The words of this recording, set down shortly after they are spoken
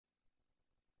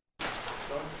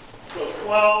So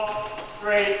 12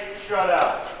 straight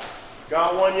shutouts.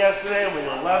 Got one yesterday and we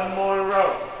got 11 more in a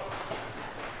row.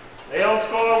 They don't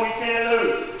score, we can't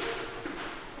lose.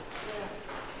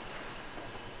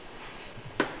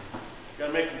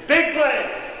 Gotta make some big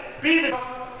plays. Be the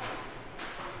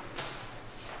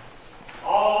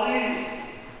all league,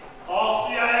 all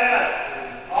CIS,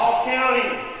 all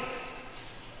county,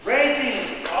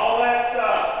 ranking, all that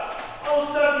stuff. All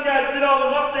the stuff you guys did all the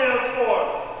up downs for.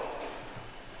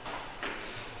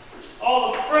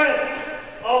 All the sprints,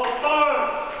 all the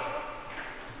farms.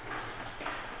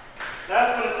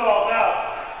 That's what it's all about.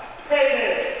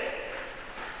 Payday.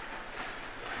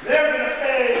 They're going to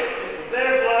pay with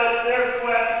their blood, their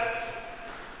sweat.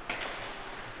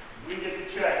 We get the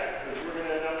check because we're going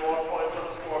to end up more points on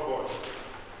the scoreboard.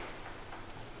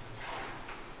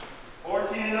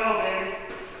 14-0, baby.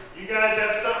 You guys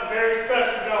have something very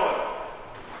special going.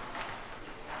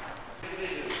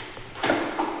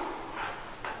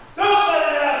 Don't let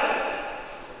it happen.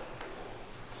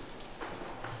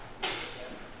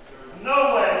 There's no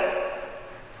way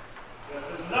that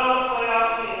there's no playoff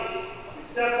teams who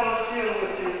step on the field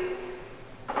with you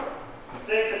and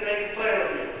think that they can play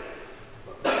with you.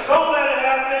 Don't let it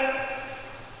happen.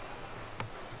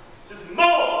 Just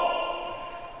mow.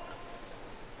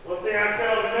 One thing I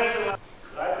failed to mention,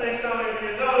 I think some of you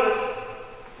noticed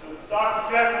the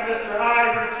Dr. Jeff and Mr.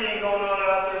 Hyde routine going on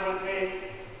out there with me.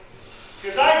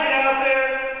 Because I get out there,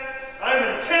 I'm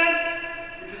intense,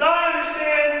 because I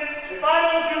understand if I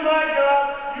don't do my job,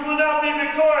 you will not be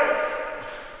victorious.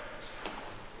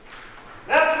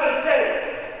 That's what it takes.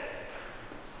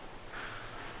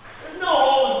 There's no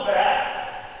holding back.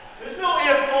 There's no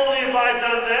if only if I'd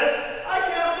done this. I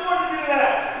can't afford to do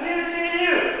that. Neither can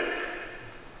you.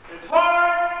 It's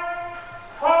hard,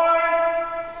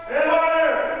 and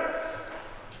harder.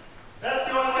 That's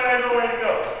the only way I know where to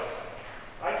go.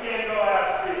 I can't go half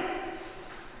speed.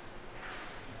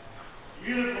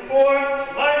 You either perform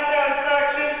to my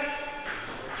satisfaction,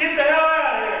 or get the hell out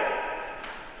of here.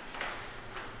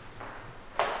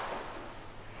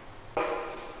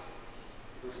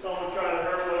 There was someone trying to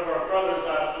hurt one of our brothers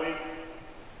last week.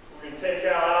 We're going to take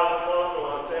out Alex Blanco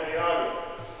on Santiago.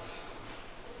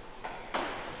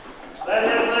 Let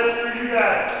him live through you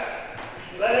guys.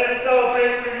 Let him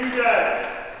celebrate through you guys.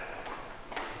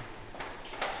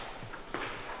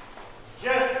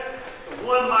 Just the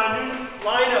one minute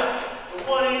lineup, the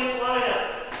 1-inch lineup.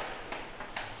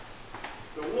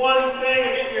 The one thing to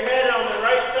get your head on the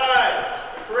right side,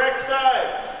 the correct side.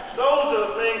 Those are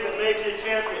the things that make you a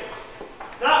champion.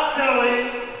 Not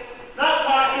penalties, not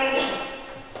talking,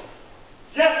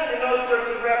 just for those sorts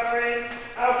of referees.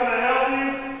 How can I help you?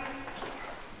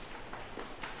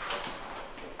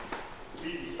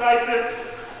 Be decisive,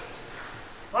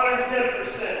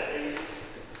 110%, baby.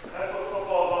 That's what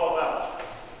football's all about.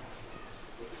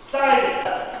 Exciting.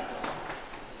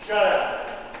 Shut up.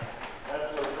 That's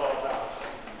what it's all about.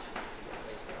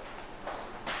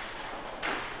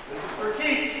 This is for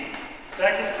keeps.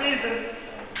 Second season.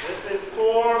 This is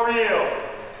for real.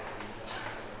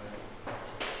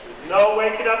 There's no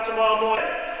waking up tomorrow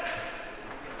morning.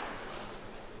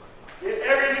 Get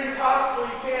everything possible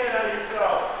you can out of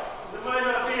yourself. It might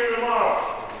not be here tomorrow.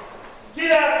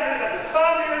 Get after it at the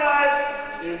time of your life.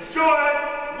 Enjoy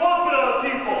whooping on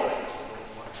people.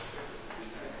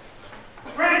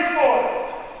 Great sport.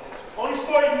 Only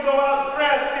sport you can go out and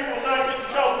thrash people and not get in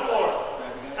trouble for.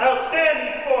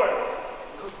 Outstanding sport.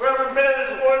 Whoever invented this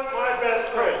sport, my best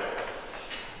friend.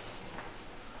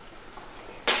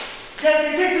 Yes,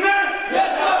 you kick him in?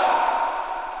 Yes, sir.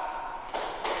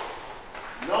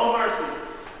 No mercy.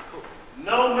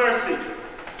 No mercy.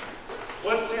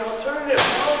 What's the alternative?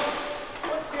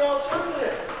 What's the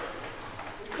alternative?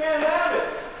 You can't have it.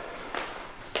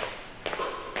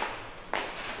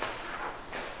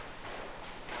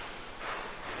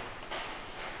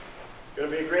 It's going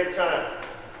to be a great time.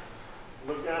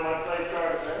 Look down my play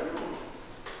chart and say, ooh,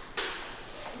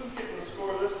 who's getting the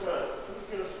score this time? Who's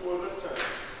going to score this time?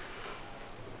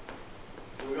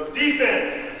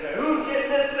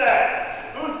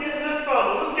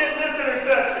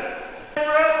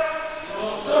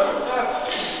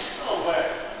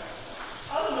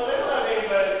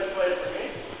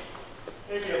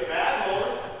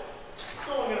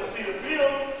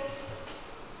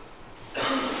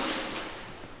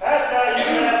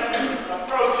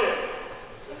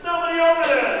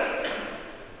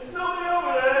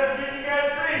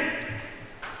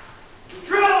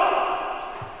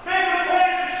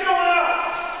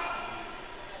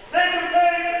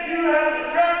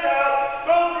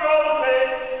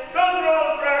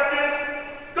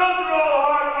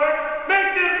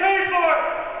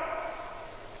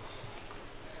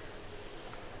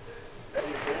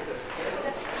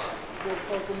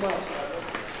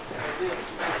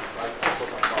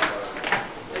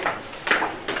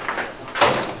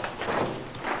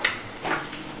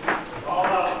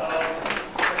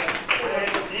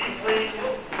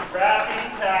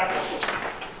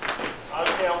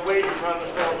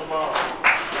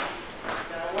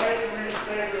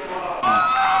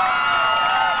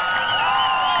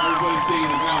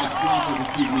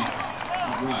 Excuse me.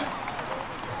 All right.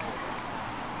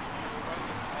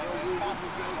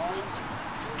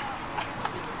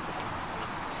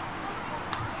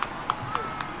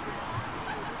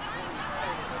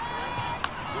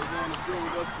 We're going to show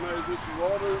with us tonight Mr.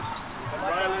 Waters, Mr.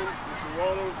 Ryland, Mr.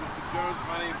 Wallows, Mr. Jones.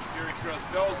 My name is Jerry Crest.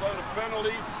 Fellas, under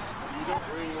penalty, you don't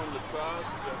bring one to the class.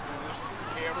 You got to do this to the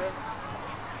camera.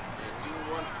 And you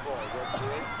want to fall. Is that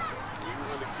correct? You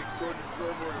want to kick toward the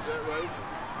scoreboard. Is that right?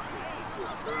 So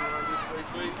turn around this way,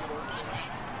 please.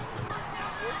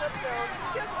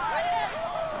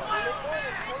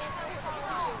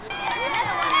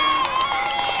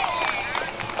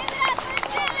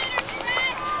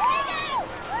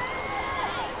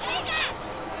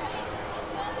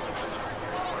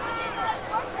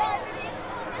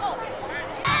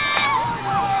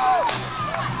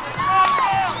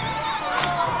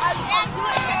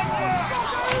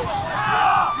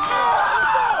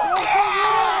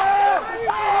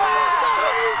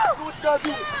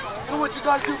 Do what you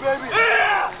gotta do, baby. Do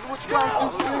what you gotta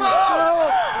do, please. You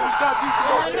gotta beat the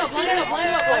ball. Line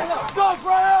it up. Go,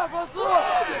 Brian. Let's do it.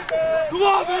 Come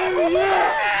on, baby. Yeah.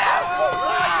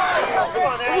 Come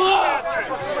on, Ed.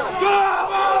 Let's go.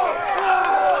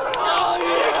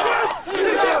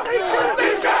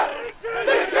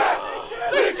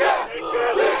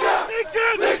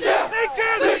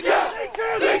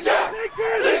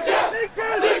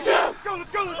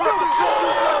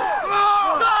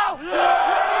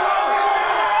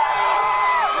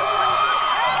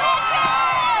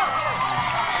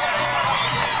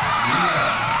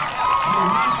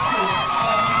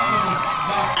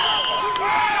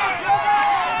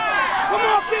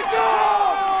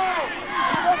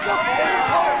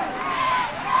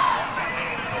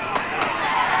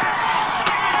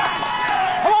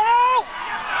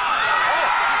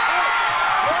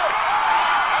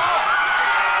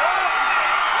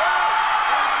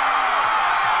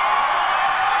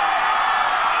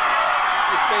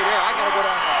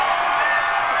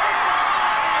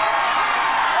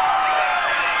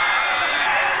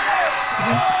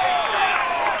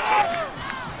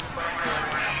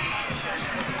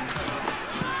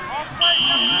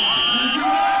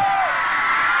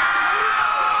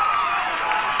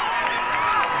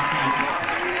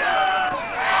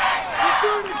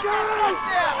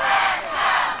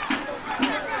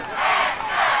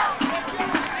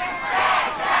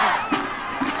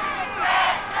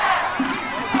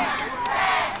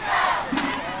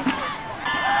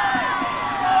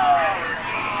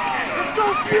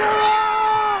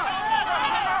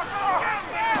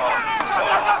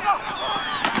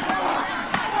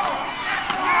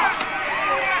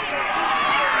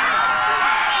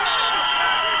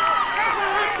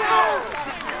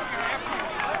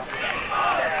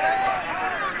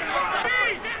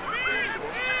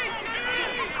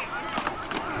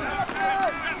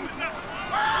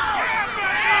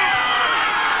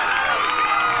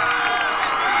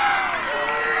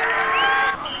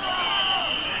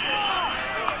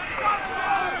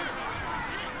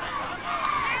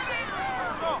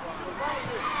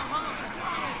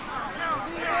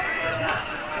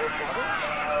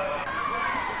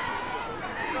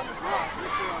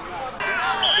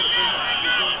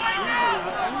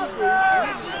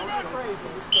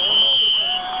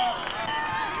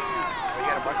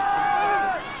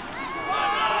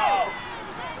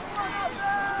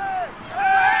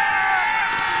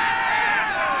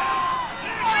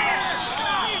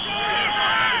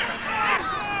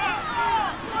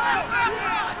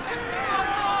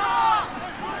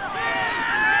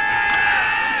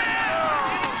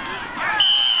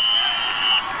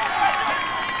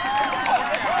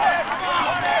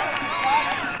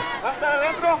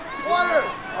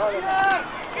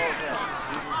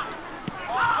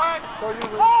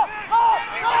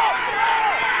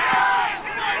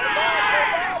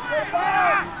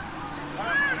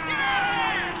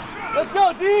 Let's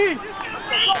go, D! Run!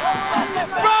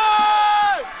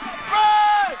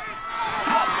 Run!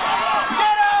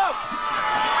 Get up!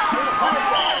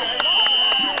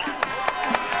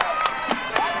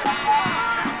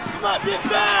 Come on,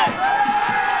 defense!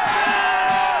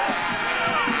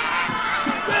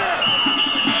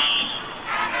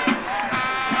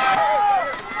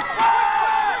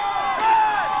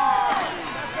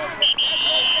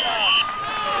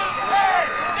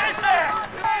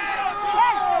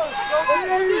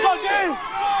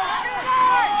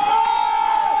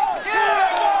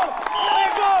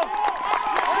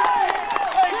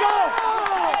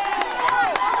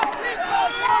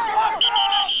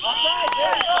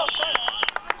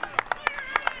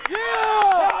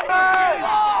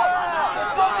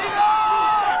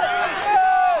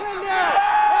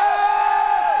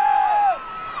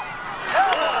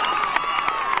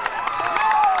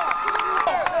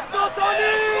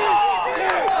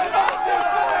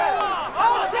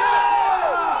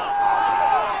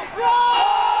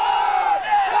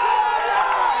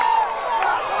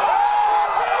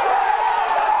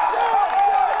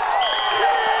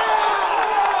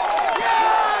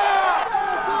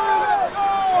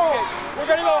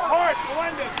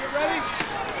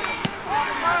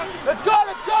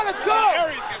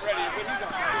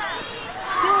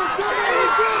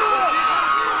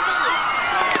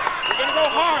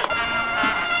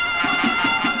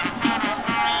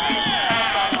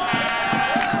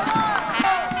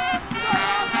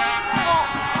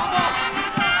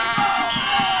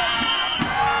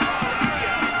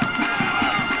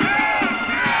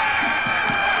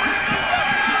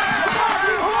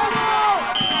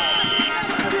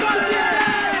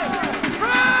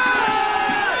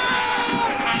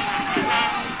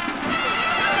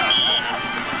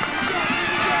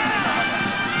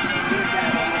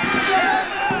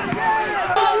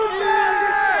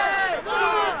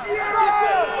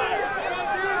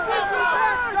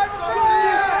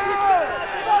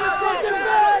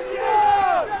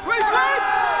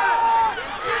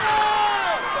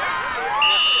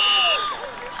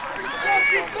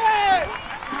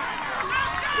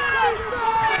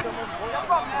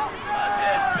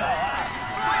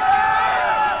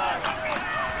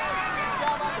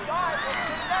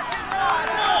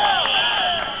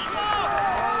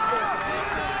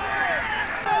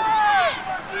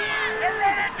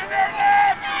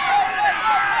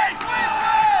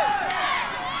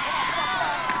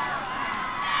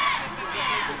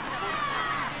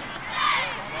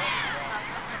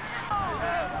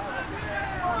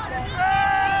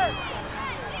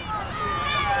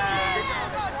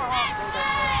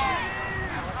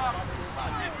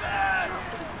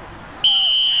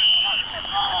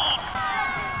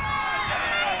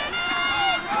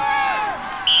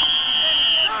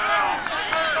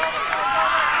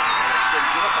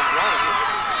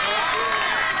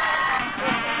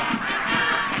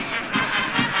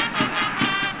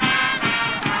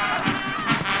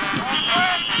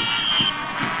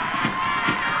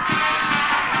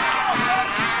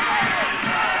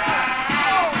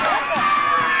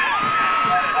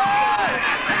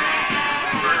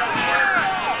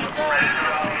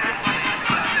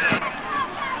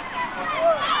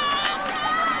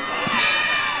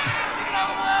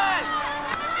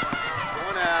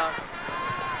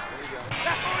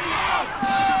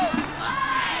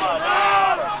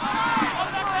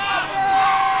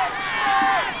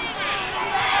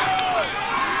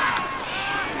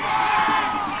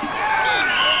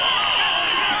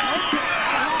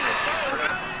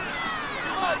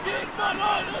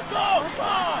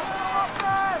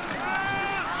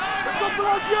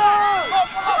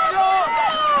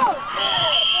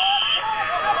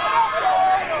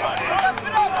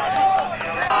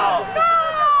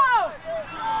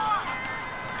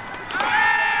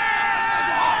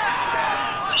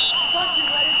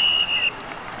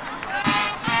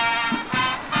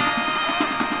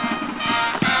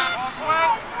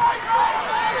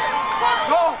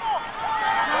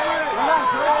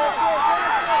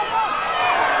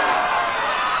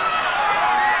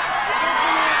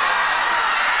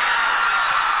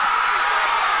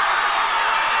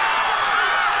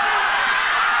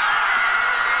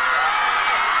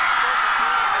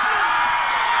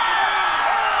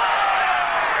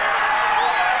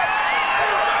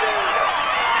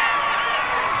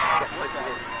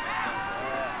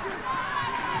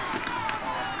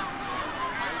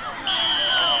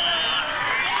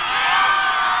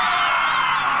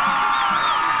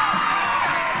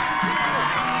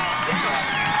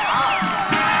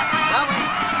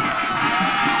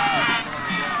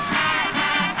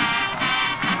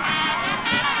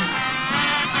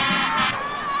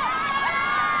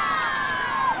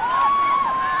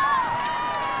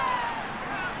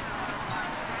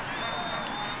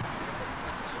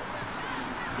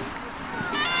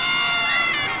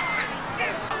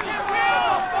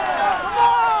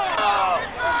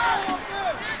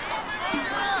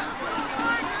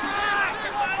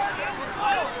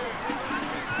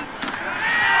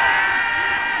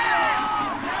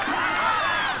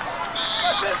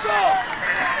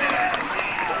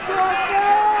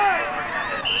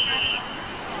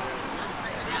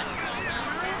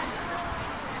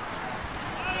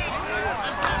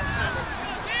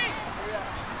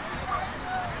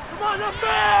 on,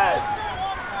 offense!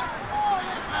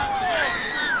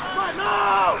 Come on,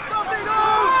 no! Stop it, no!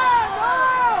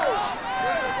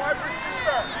 Where's the wide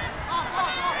receiver?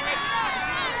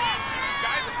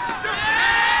 Guys, it's stupid!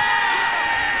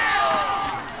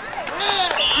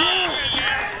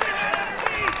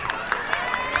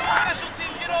 Special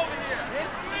team, get over here!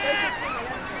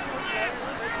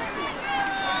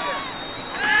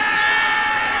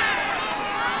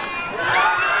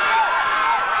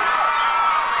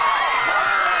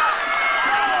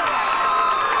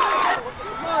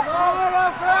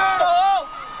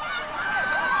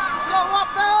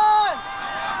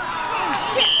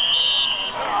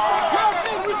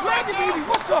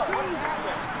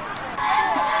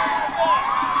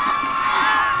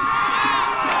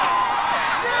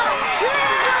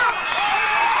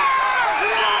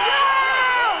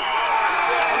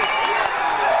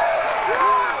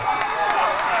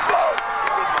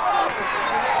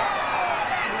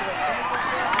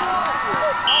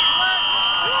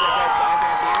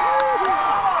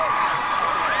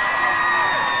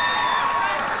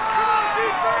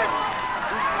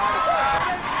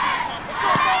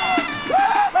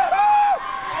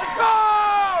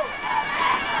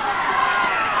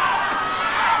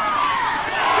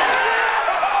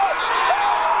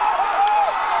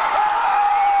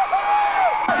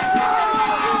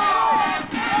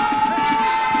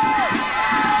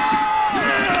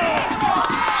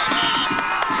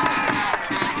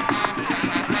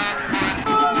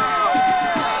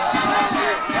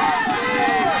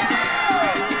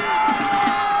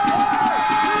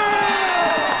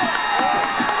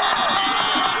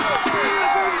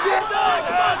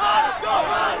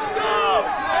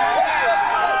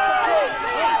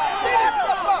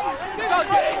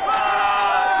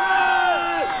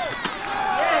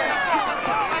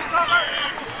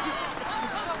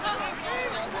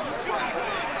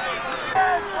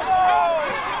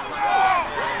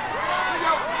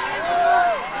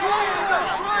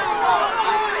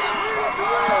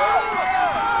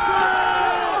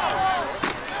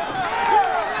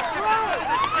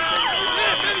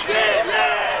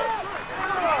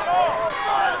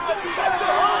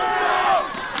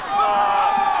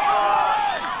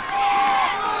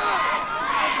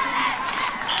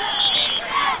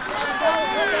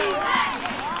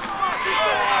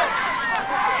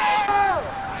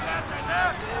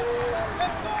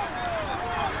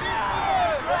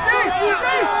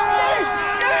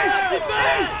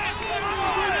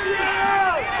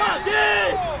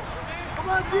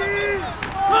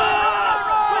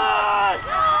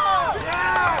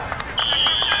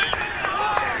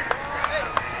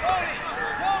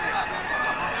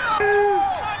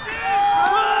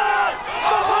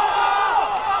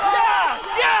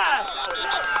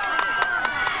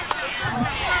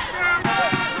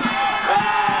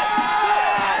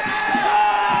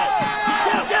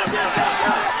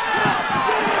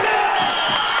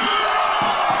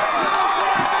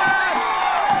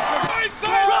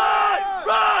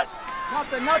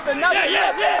 Nothing.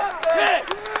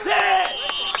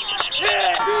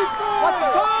 Yeah. What's the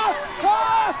toss?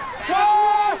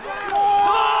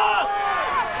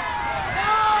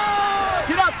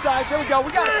 Get outside. There we go.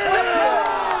 We got a slip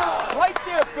here. Right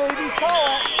there, baby. Call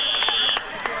it.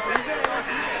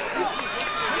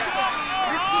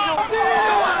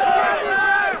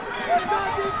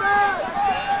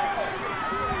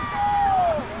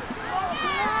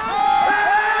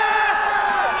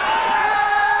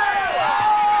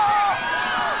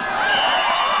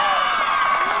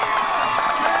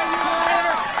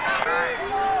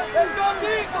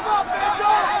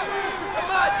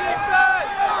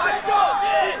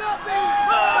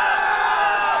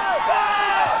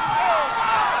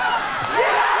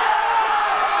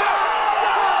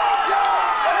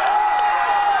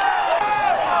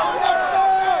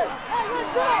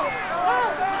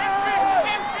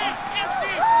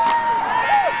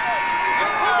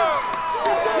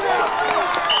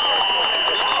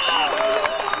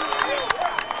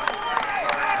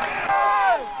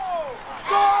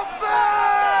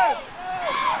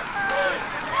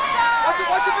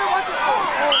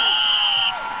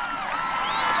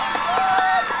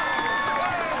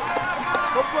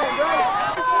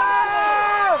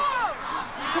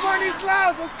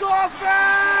 Let's go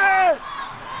offense!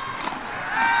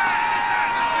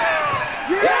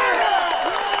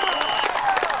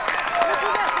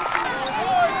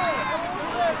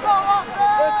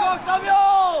 Let's go, Octavio!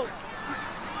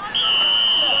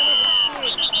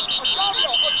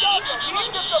 Octavio, you need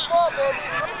to get the ball, baby.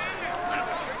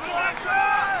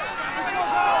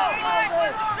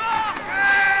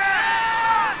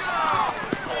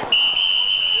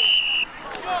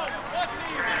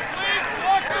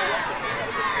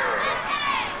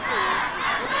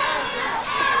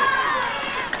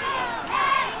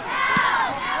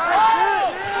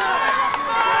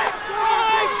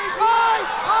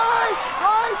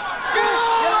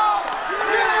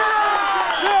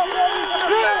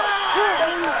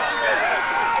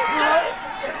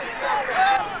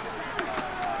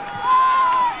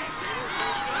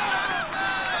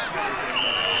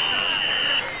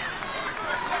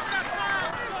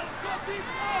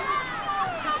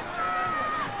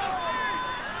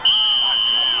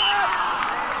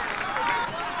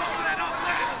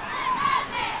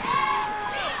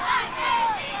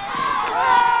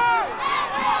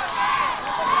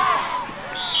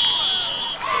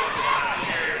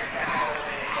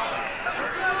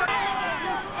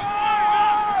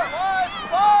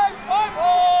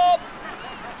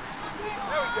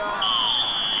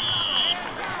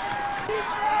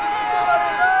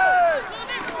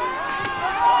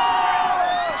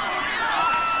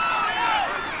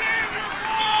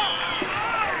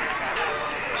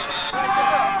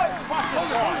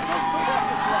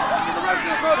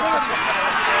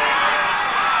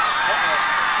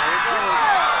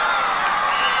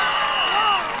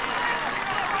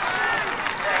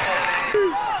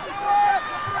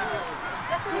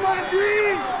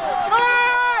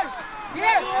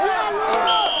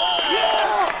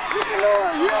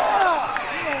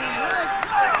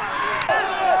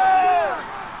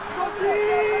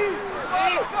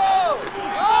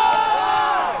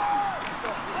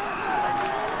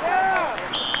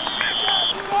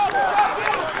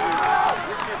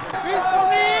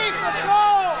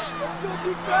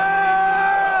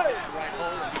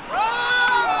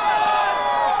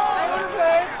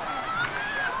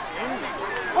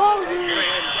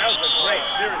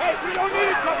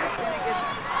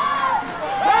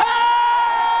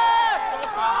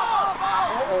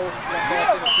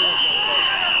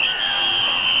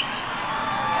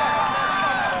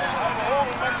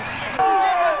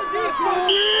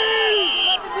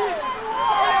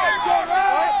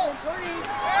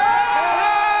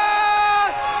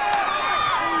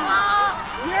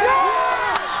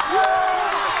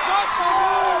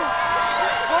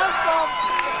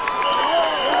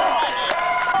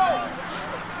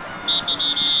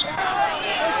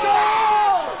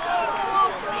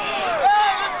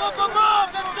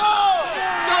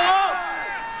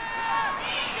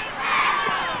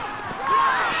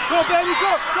 Go, baby,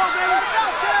 go! Go, baby!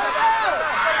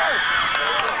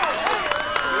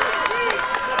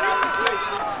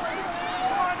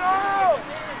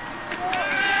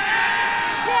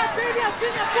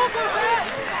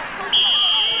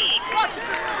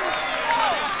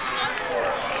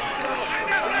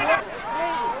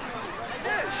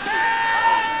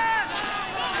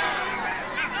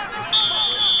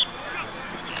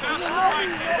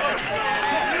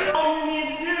 All you need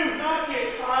to do is not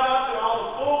get caught up in all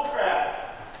the bull crap.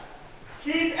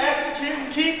 Keep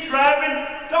executing, keep driving,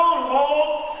 don't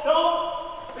hold,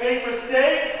 don't make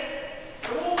mistakes,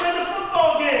 and we'll win the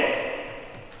football game.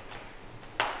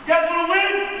 You guys want to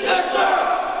win? Yes, sir!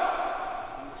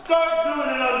 Start doing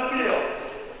it on the field.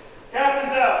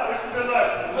 Captain's out. Wish you good luck.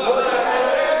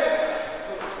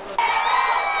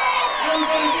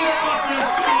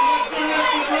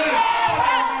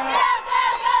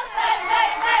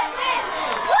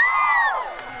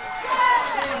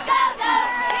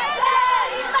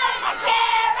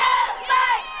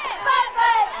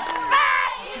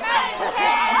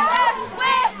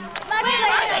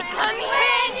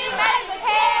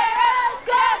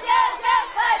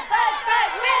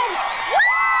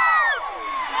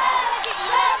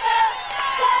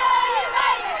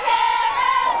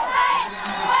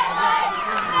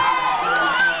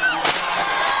 Everybody get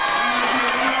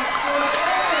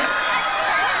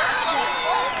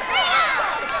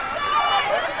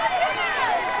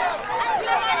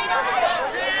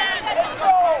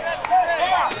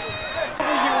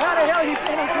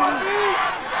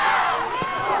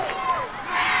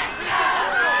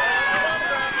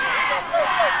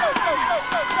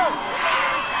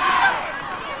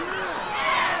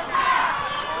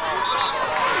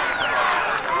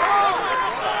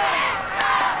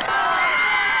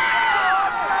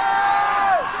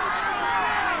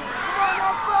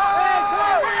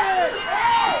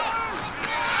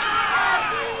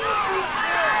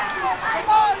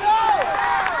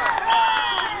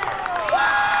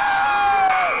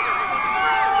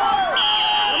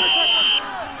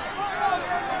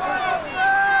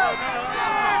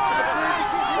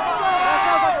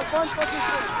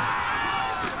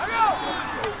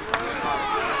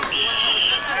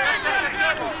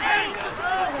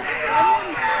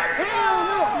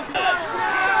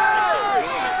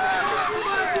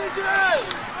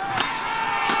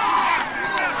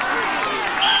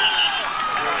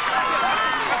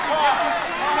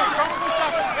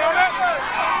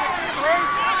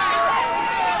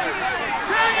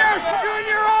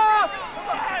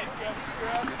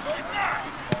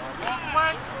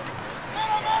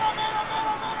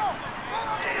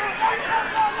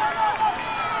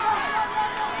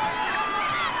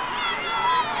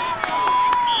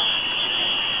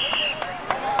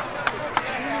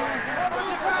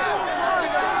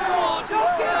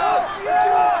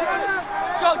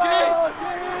up there.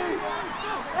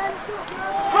 Let's do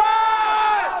this.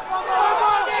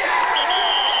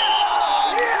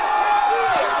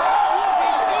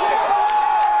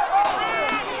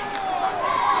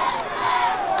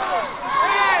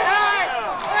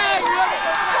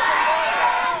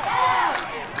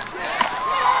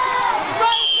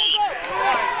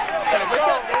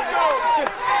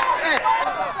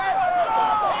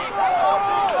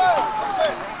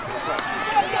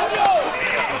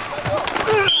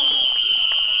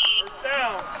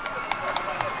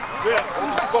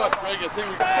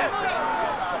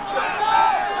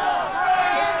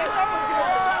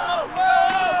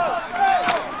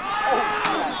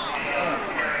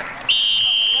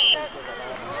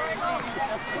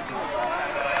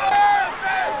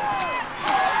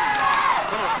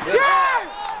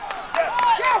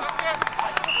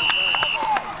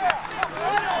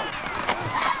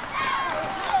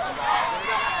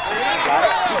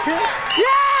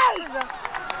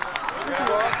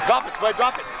 Drop it, Spud,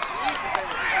 drop it.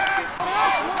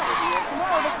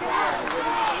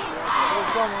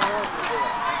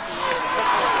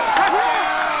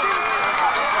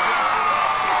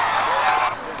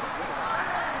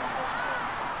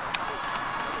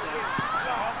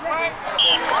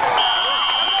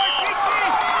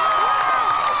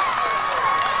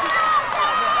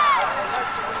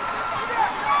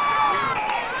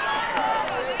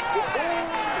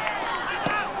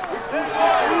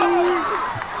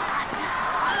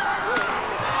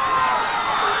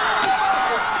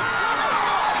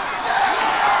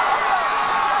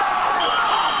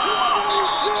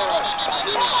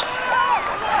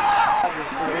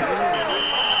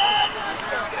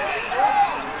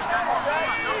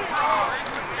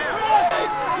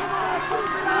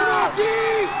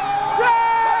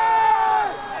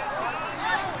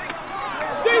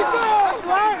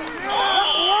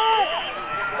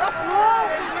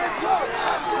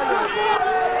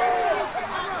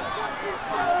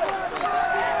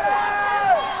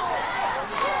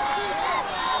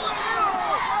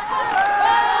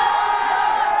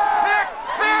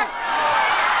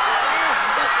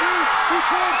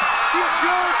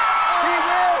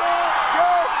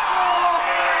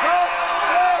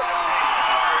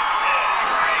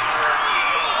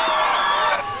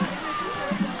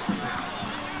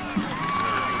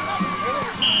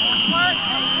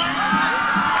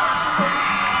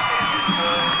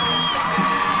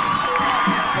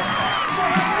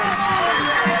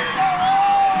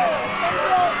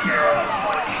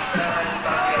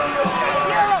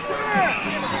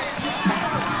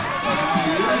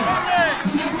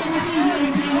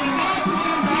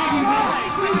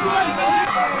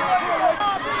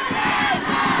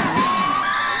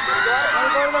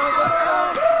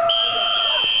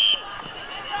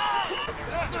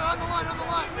 on the line, on the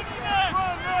line.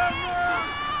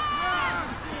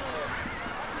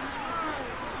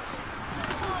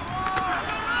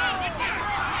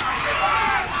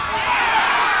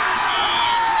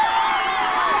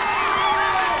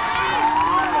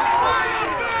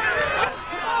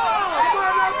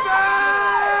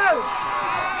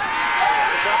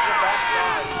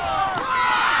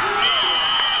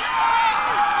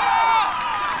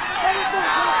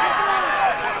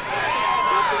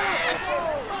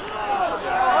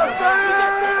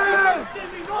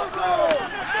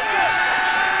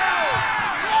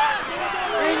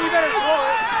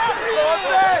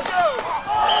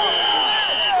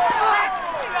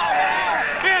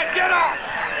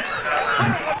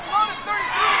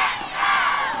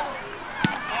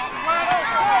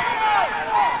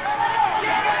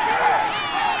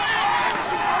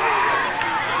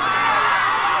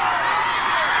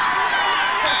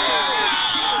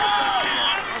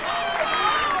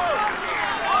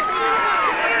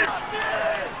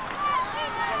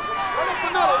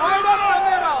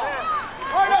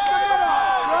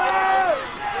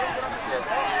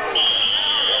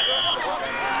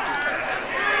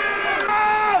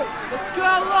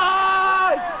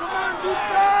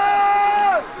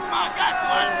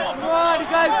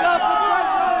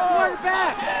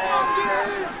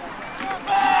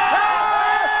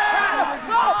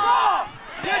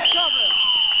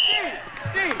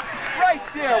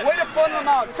 Way to fun them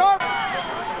out.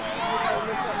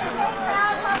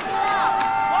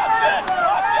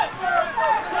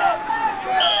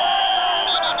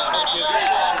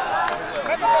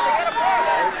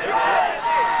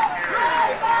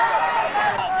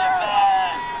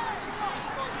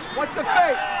 What's the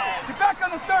fake? Get back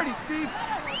on the 30, Steve.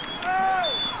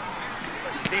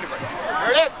 There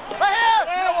it is. Right here.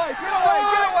 Get away, get away,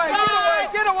 get away, get away,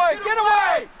 get away, get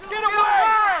away, get away,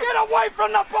 get away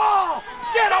from the ball.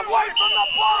 Get away from the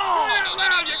ball!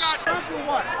 You got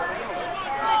what?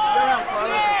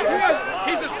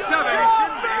 He's at 7. He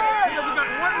shouldn't be. He hasn't got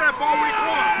one of that ball week 1.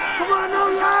 Come on, this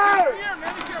is your senior year,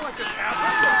 man. You can't let this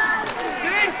happen.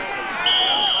 See?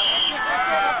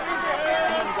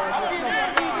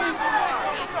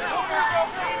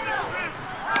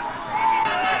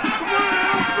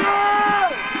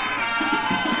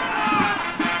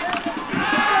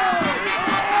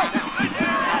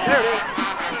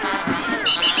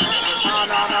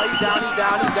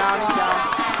 He's down.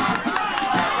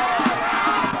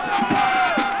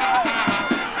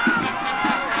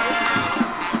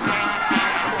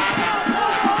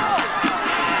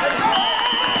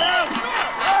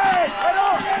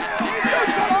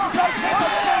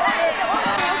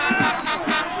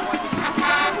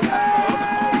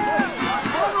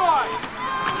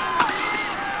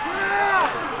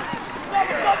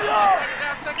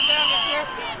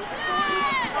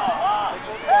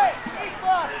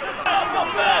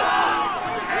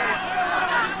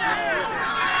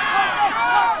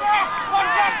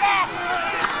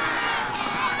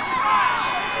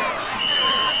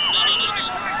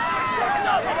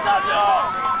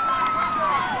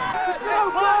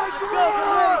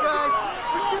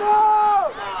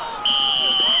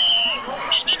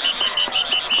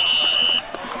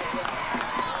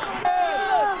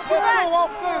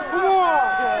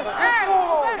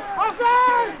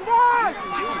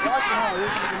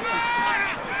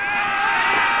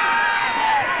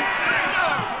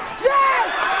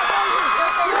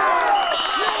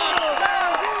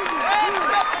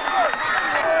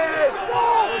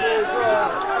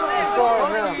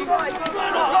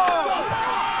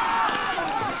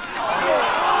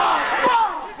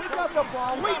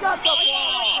 We got the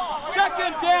ball.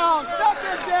 Second down.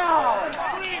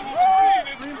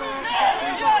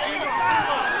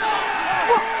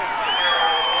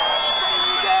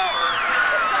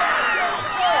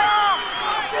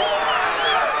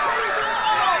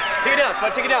 Take it down,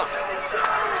 Spud, take it down.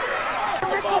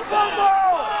 Make a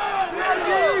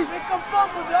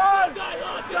fumble, dog.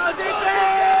 Go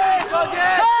defense. Go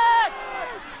get.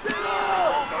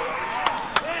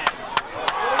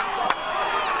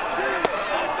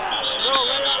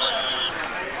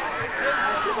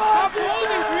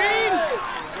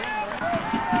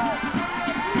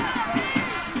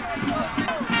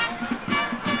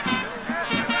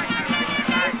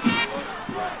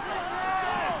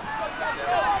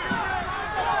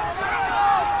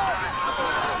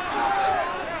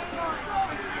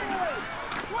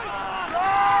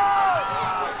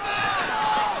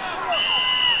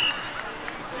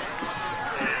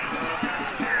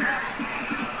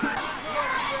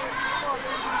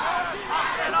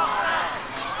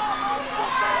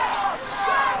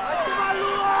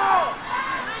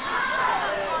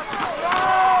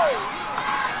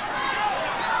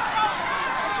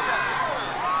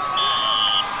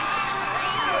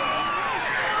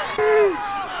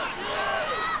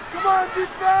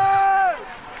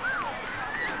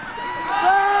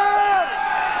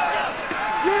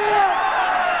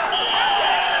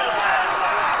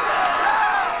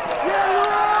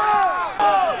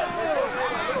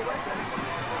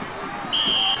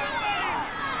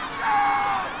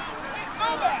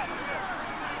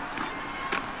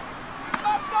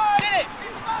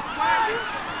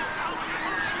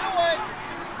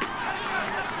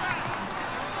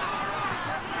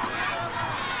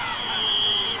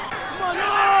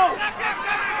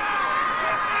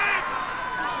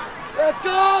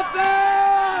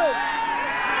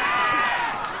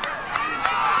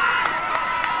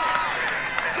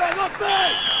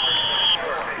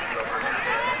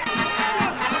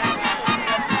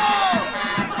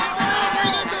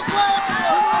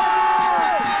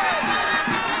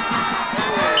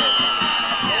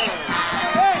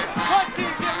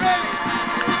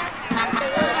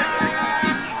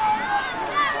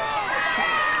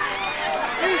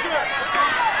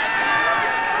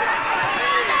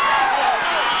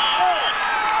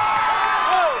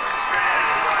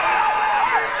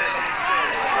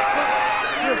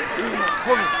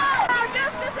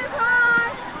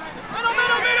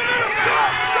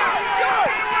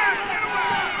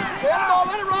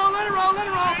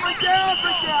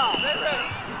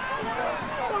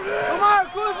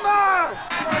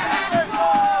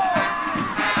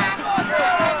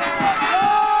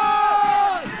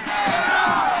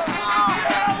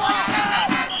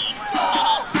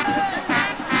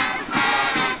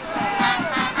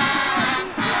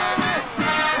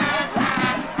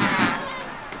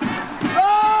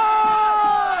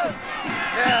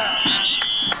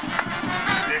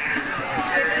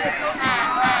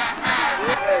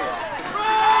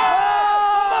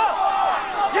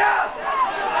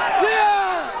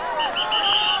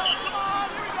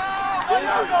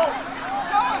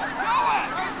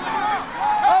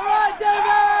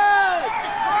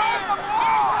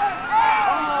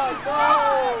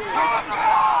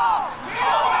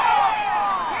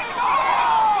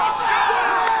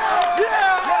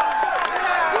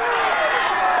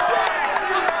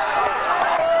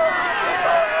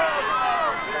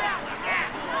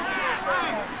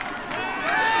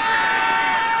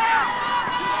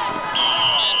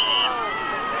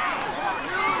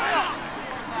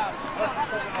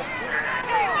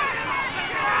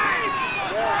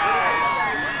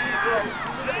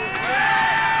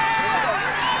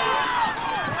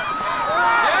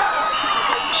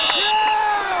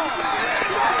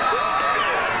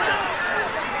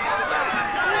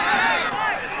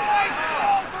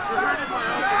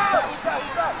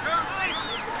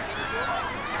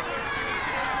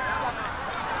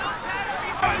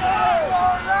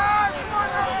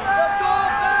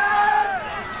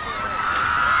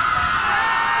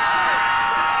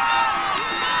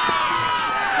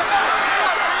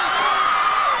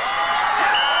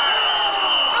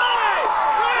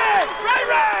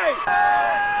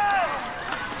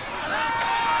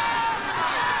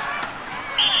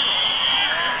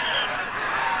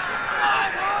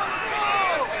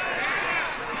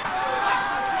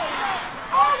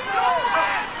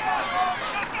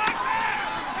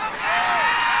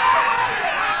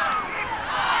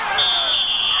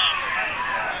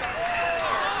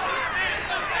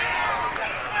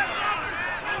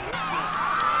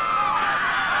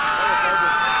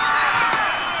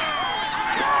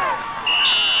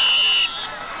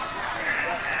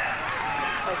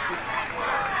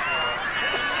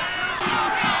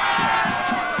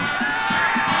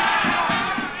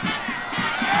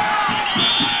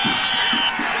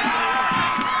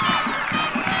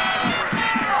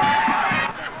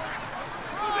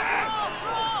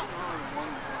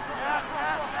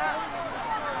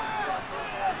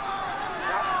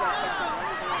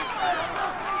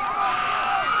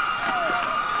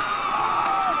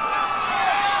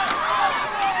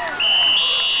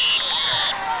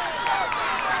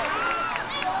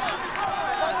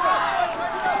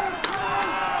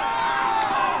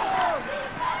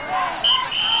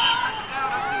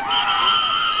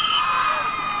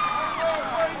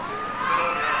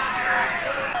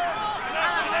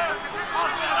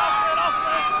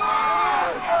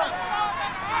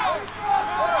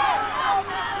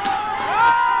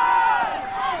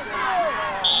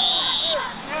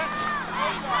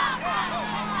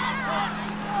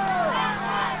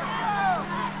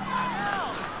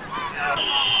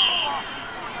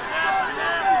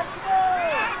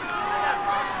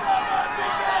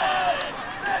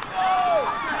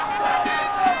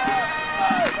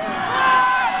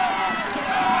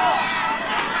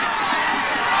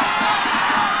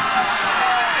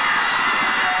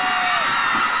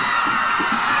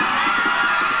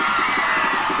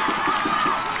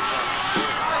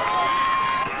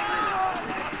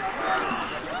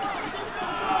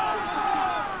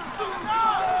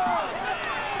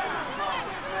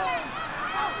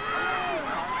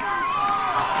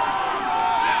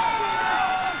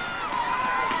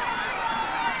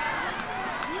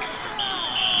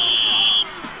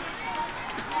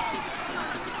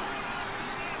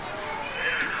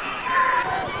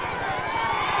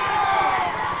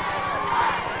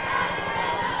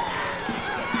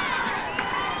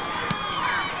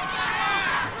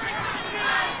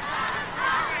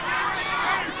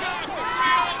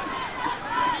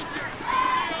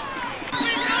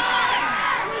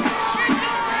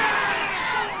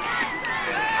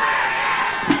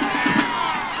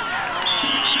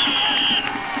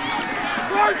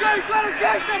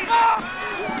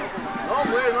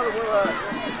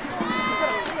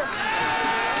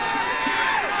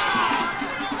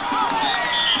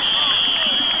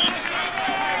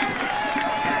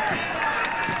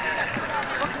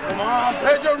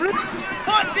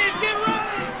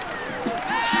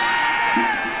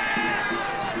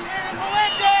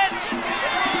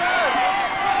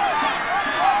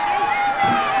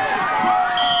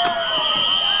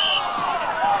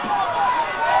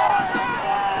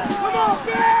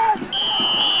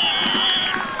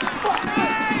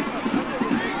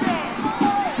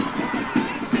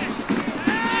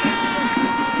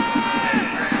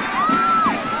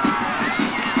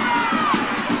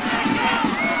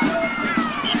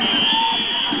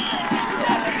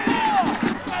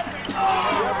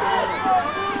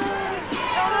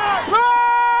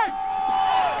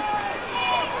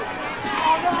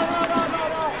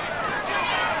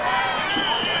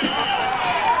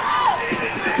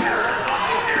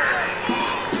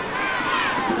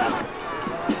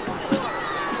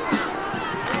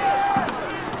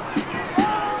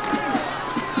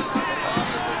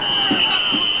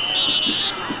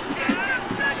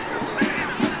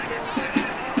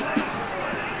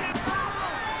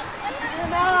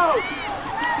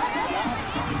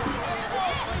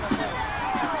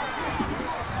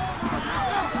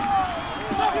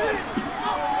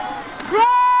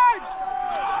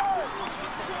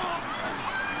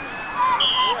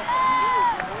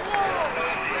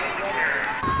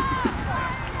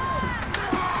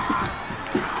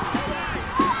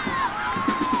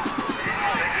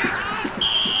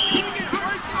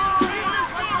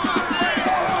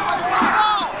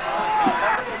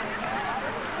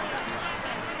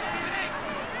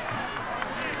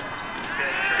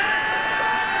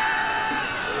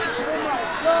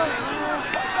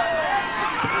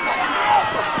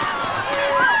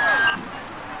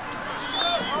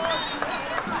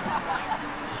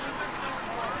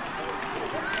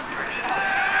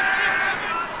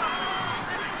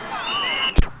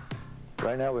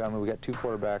 Right now, we got two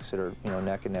quarterbacks that are,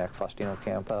 neck and neck, Faustino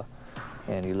Campa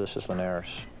and Ulysses Linares.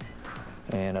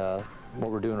 And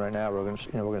what we're doing right now, we're going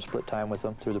to split time with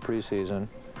them through the preseason,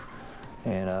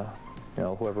 and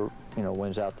whoever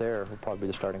wins out there will probably be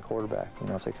the starting quarterback.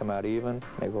 If they come out even,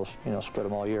 maybe we'll split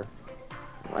them all year.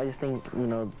 I just think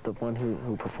the one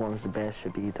who performs the best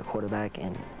should be the quarterback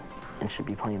and should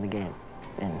be playing the game,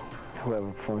 and whoever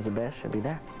performs the best should be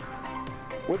there.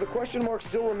 With the question mark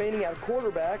still remaining at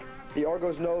quarterback, the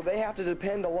Argos know they have to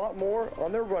depend a lot more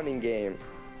on their running game.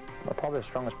 Well, probably the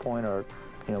strongest point are,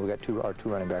 we got our two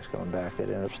running backs going back that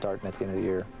ended up starting at the end of the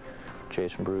year,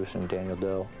 Jason Bruce and Daniel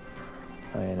Doe.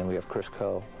 And then we have Chris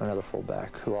Coe, another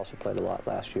fullback, who also played a lot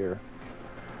last year.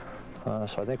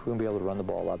 So I think we're going to be able to run the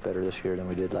ball a lot better this year than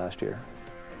we did last year.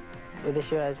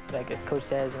 This year, as Coach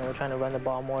says, we're trying to run the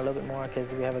ball a little bit more because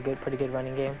we have a pretty good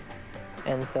running game.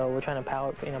 And so we're trying to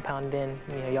pound it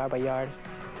in, yard by yard.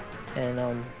 And,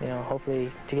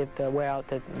 hopefully to get the wear out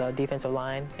the defensive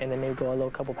line, and then maybe go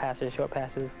a couple passes, short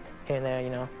passes here and there,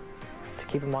 to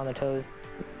keep them on their toes.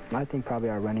 I think probably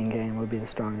our running game would be the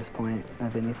strongest point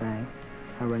of anything.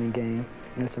 Our running game,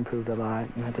 it's improved a lot,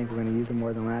 and I think we're going to use it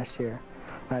more than last year.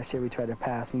 Last year we tried to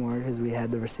pass more because we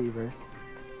had the receivers.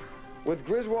 With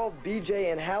Griswold,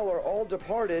 BJ, and Haller all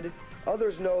departed,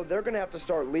 others know they're going to have to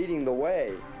start leading the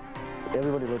way.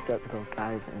 Everybody looked up to those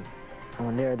guys, and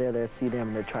when they're there, they see them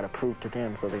and they try to prove to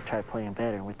them, so they try playing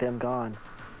better. With them gone,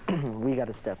 we got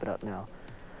to step it up now.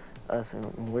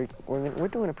 We're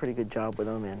doing a pretty good job with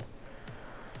them, and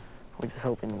we're just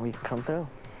hoping we can come through.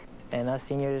 And us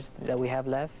seniors that we have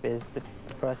left is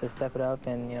for us to step it up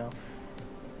and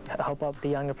help out the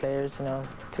younger players,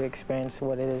 to experience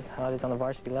how it is on the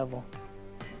varsity level.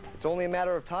 It's only a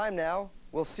matter of time now.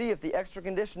 We'll see if the extra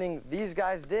conditioning these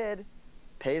guys did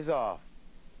pays off.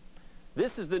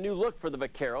 This is the new look for the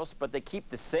Vaqueros, but they keep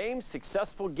the same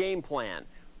successful game plan.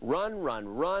 Run, run,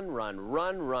 run, run,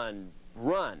 run, run,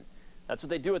 run. That's what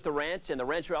they do at the Ranch, and the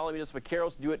Rancho Alamitos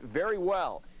Vaqueros do it very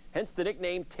well, hence the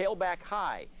nickname Tailback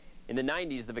High. In the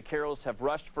 90s, the Vaqueros have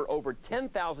rushed for over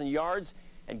 10,000 yards,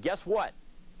 and guess what?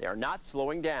 They are not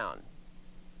slowing down.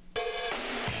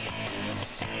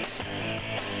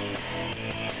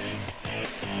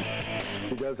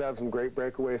 He does have some great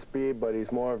breakaway speed, but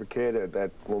he's more of a kid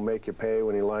that will make you pay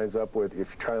when he lines up with, if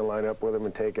you try to line up with him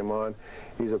and take him on.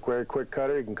 He's a very quick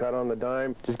cutter. He can cut on the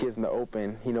dime. Just gives him the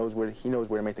open. He knows where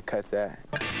to make the cuts at.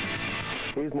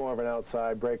 He's more of an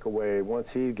outside breakaway. Once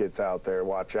he gets out there,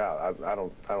 watch out. I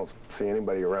don't see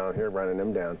anybody around here running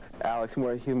him down. Alex,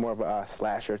 he's more of a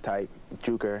slasher type,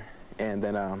 juker, and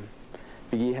then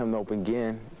if you get him the open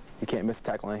again, you can't miss a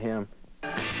tackle on him.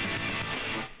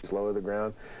 He's low to the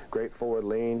ground, great forward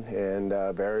lean, and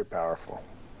very powerful.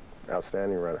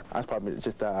 Outstanding runner. I was probably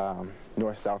just a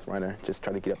north-south runner, just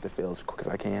try to get up the field as quick as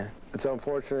I can. It's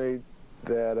unfortunate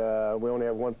that we only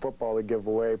have one football to give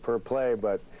away per play,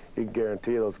 but you can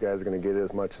guarantee those guys are going to get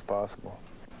as much as possible.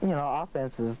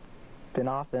 Offense has been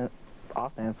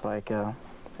offense like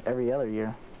every other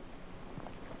year.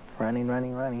 Running,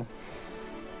 running, running.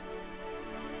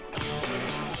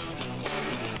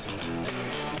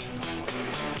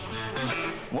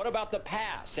 What about the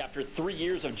pass? After 3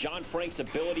 years of John Frank's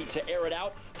ability to air it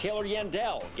out, Taylor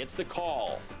Yandell gets the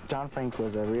call. John Frank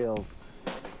was a real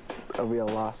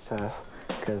loss to us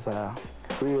because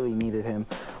we really needed him.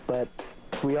 But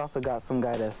we also got some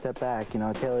guy to step back,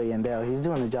 Taylor Yandell. He's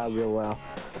doing the job real well,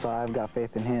 so I've got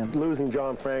faith in him. Losing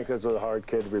John Frank is a hard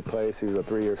kid to replace. He was a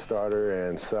 3-year starter,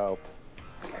 and so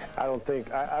I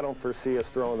don't foresee us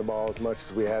throwing the ball as much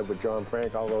as we had with John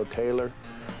Frank, although Taylor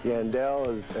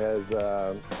Yandell has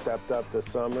stepped up this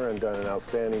summer and done an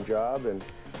outstanding job,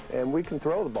 and we can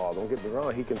throw the ball. Don't get me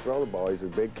wrong, he can throw the ball. He's a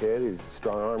big kid, he's a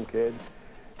strong-arm kid,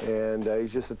 and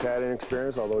he's just a tad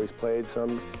inexperienced, although he's played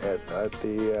some at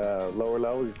the lower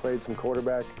levels. He's played some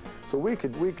quarterback, so we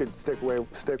could stick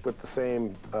with the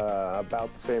same about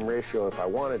the same ratio if I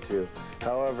wanted to.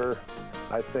 However,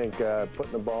 I think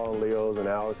putting the ball in Leo's and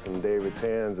Alex and David's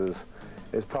hands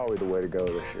is probably the way to go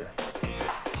this year.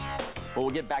 Well,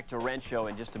 we'll get back to Rancho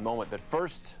in just a moment, but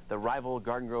first, the rival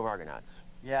Garden Grove Argonauts.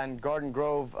 Yeah, and Garden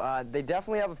Grove, they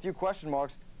definitely have a few question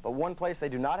marks, but one place they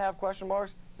do not have question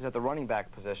marks is at the running back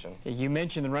position. You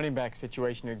mentioned the running back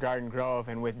situation at Garden Grove,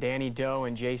 and with Danny Doe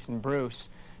and Jason Bruce,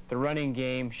 the running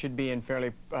game should be in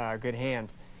fairly good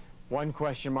hands. One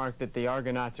question mark that the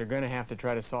Argonauts are going to have to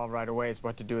try to solve right away is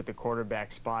what to do at the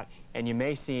quarterback spot, and you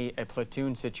may see a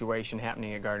platoon situation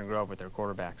happening at Garden Grove with their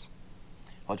quarterbacks.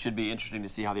 Well, it should be interesting to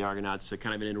see how the Argonauts are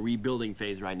kind of in a rebuilding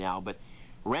phase right now, but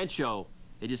Rancho,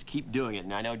 they just keep doing it.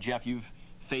 And I know, Jeff, you've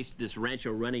faced this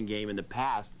Rancho running game in the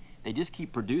past. They just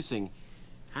keep producing.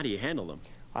 How do you handle them?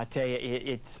 I tell you,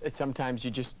 it's sometimes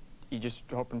you just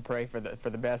hope and pray for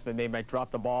the best, but they might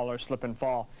drop the ball or slip and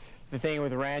fall. The thing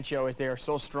with Rancho is they are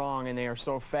so strong and they are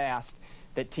so fast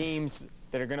that teams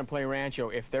that are going to play Rancho,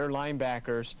 if their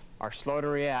linebackers are slow to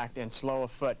react and slow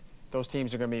of foot, those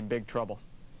teams are going to be in big trouble.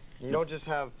 You don't just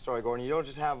have, sorry Gordon, you don't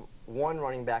just have one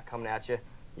running back coming at you.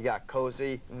 You got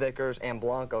Cozy, Vickers, and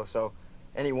Blanco, so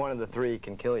any one of the three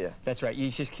can kill you. That's right. You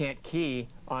just can't key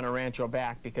on a Rancho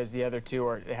back because the other two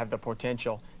have the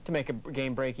potential to make a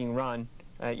game-breaking run,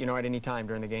 you know, at any time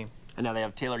during the game. And now they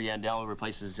have Taylor Yandel, who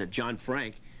replaces John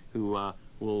Frank, who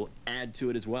will add to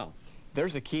it as well.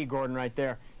 There's a key, Gordon, right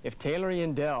there. If Taylor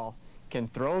Yandel can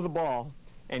throw the ball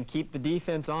and keep the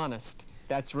defense honest,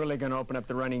 that's really going to open up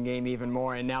the running game even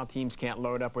more, and now teams can't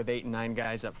load up with 8 and 9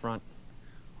 guys up front.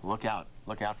 Look out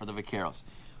for the Vaqueros.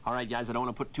 All right, guys, I don't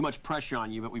want to put too much pressure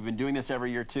on you, but we've been doing this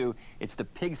every year, too. It's the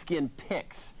Pigskin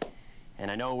Picks. And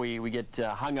I know we get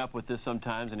hung up with this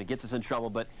sometimes, and it gets us in trouble,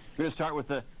 but we're going to start with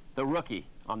the rookie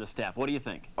on the staff. What do you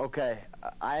think? Okay,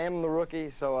 I am the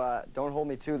rookie, so don't hold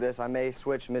me to this. I may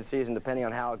switch mid-season depending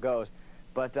on how it goes.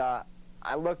 But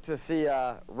I look to see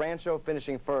Rancho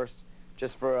finishing first,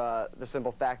 just for the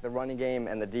simple fact the running game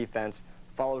and the defense,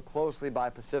 followed closely by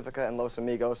Pacifica and Los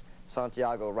Amigos.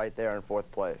 Santiago right there in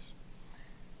 4th place.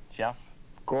 Jeff?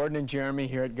 Gordon and Jeremy,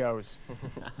 here it goes.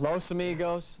 Los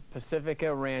Amigos,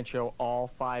 Pacifica, Rancho,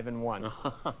 all 5-1.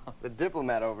 The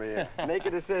diplomat over here. Make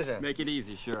a decision. Make it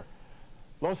easy, sure.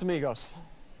 Los Amigos,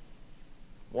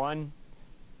 1,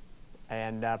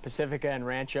 and Pacifica and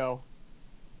Rancho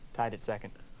tied at 2nd.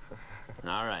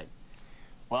 All right.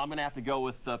 Well, I'm going to have to go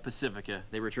with Pacifica.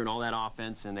 They return all that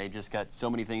offense, and they just got so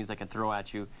many things they can throw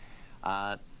at you.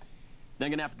 Then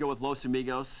going to have to go with Los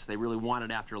Amigos. They really won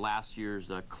it after last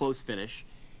year's close finish.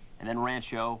 And then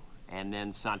Rancho, and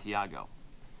then Santiago.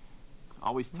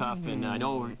 Always tough, and I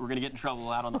know we're going to get in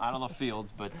trouble out on the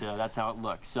fields, but that's how it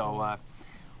looks. So, well,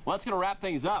 that's going to wrap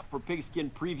things up for Pigskin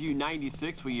Preview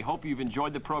 96. We hope you've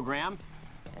enjoyed the program,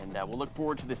 and we'll look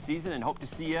forward to the season and hope to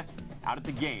see you out at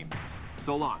the games.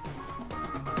 So long.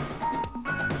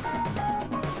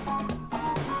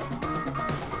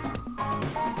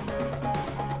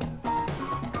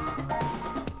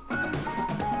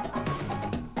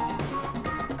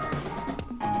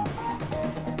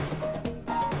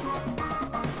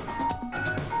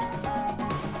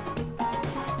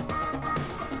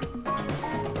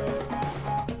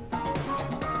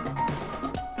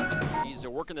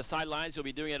 Working the sidelines. He'll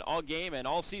be doing it all game and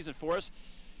all season for us.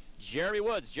 Jeremy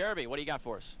Woods. Jeremy, what do you got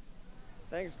for us?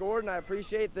 Thanks, Gordon. I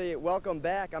appreciate the welcome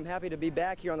back. I'm happy to be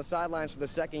back here on the sidelines for the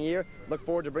 2nd year. Look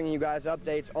forward to bringing you guys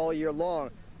updates all year long.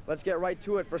 Let's get right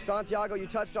to it. For Santiago, you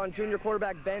touched on junior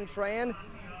quarterback Ben Tran.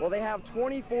 Well, they have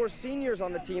 24 seniors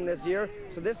on the team this year,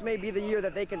 so this may be the year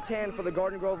that they contend for the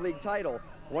Garden Grove League title.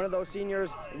 One of those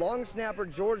seniors, long snapper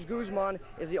George Guzman,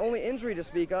 is the only injury to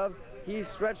speak of. He's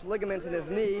stretched ligaments in his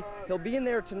knee. He'll be in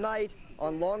there tonight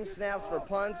on long snaps for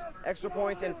punts, extra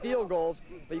points, and field goals,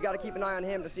 but you got to keep an eye on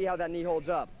him to see how that knee holds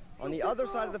up. On the other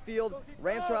side of the field,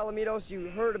 Rancho Alamitos, you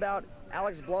heard about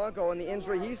Alex Blanco and the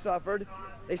injury he suffered.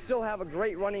 They still have a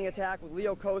great running attack with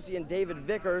Leo Cosi and David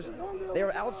Vickers. They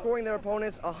are outscoring their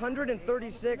opponents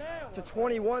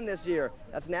 136-21 this year.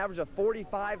 That's an average of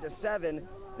 45-7.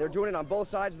 They're doing it on both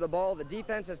sides of the ball. The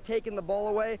defense has taken the ball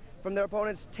away from their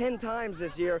opponents 10 times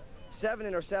this year, 7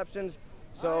 interceptions.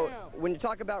 So when you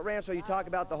talk about Rancho, you talk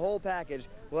about the whole package.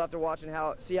 We'll have to watch and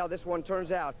see how this one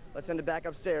turns out. Let's send it back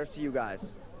upstairs to you guys.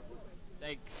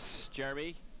 Thanks,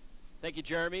 Jeremy. Thank you,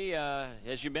 Jeremy.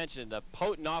 As you mentioned, a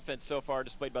potent offense so far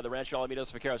displayed by the Rancho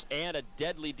Alamitos Vaqueros, and a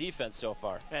deadly defense so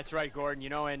far. That's right, Gordon. You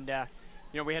know, and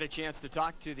we had a chance to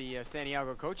talk to the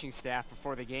Santiago coaching staff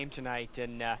before the game tonight,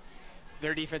 and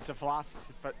their defensive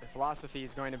philosophy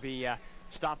is going to be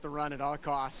stop the run at all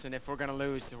costs, and if we're going to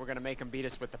lose, we're going to make them beat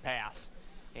us with the pass.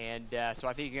 And so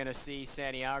I think you're going to see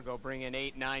Santiago bring in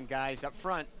 8, 9 guys up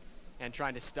front and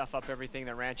trying to stuff up everything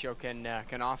that Rancho can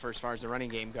offer as far as the running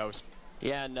game goes.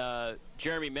 Yeah, and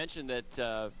Jeremy mentioned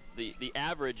that the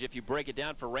average, if you break it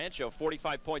down for Rancho,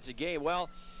 45 points a game. Well,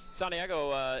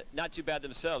 Santiago, not too bad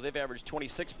themselves. They've averaged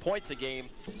 26 points a game,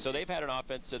 so they've had an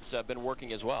offense that's been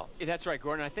working as well. That's right,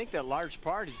 Gordon. I think that large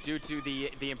part is due to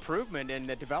the improvement and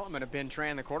the development of Ben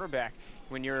Tran, the quarterback.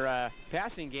 When your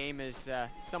passing game is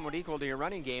somewhat equal to your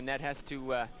running game, that has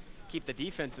to keep the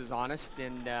defenses honest,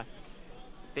 and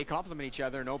they complement each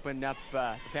other and open up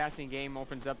the passing game,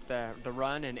 opens up the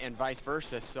run, and vice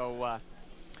versa. So,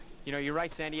 you know, you're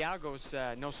right, Santiago's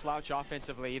no slouch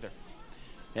offensively either.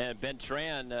 And Ben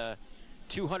Tran,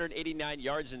 289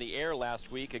 yards in the air last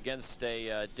week against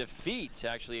a defeat,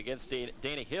 actually, against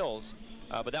Dana Hills.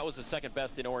 but that was the second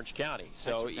best in Orange County.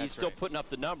 So he's still putting up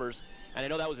the numbers, and I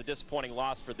know that was a disappointing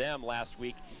loss for them last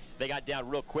week. They got down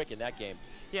real quick in that game.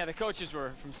 Yeah, the coaches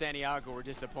from Santiago were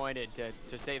disappointed,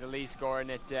 to say the least,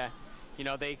 Gordon. You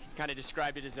know, they kind of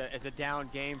described it as a down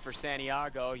game for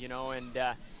Santiago, you know, and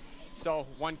so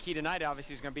one key tonight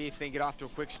obviously is going to be if they get off to a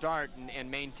quick start and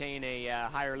maintain a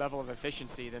higher level of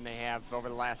efficiency than they have over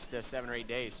the last 7 or 8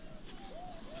 days.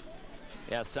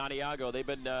 Yeah, Santiago, they've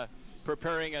been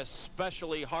preparing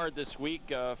especially hard this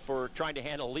week for trying to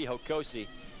handle Leo Cosi,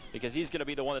 because he's going to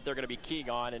be the one that they're going to be keying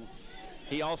on. And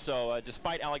he also,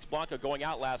 despite Alex Blanco going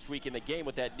out last week in the game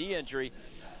with that knee injury,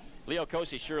 Leo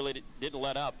Cosi surely didn't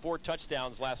let up. 4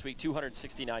 touchdowns last week,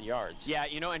 269 yards. Yeah,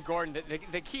 you know, and Gordon,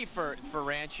 the key for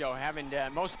Rancho, having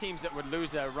most teams that would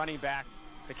lose a running back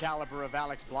the caliber of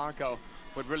Alex Blanco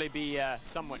would really be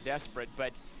somewhat desperate.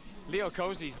 But Leo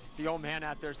Cosi's the old man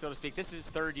out there, so to speak. This is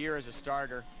his 3rd year as a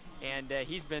starter, and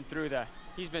he's been through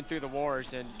the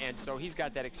wars, and so he's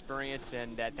got that experience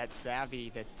and that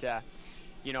savvy that.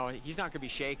 You know, he's not going to be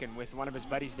shaken with one of his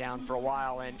buddies down for a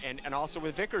while. And also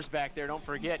with Vickers back there, don't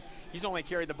forget, he's only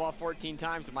carried the ball 14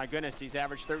 times. And my goodness, he's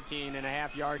averaged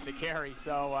 13.5 yards a carry.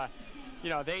 So, you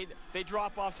know, they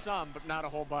drop off some, but not a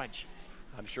whole bunch.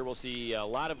 I'm sure we'll see a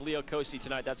lot of Leo Cosi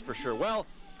tonight, that's for sure. Well,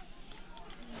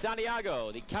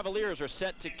 Santiago, the Cavaliers are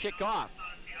set to kick off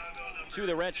to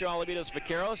the Rancho Alamitos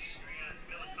Vaqueros.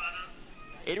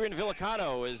 Adrian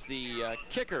Villicano is the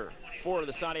kicker for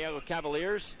the Santiago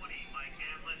Cavaliers.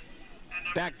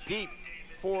 Back deep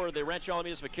for the Rancho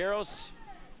Alamitos Vaqueros,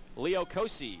 Leo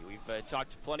Cosi. We've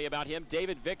talked plenty about him.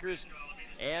 David Vickers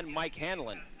and Mike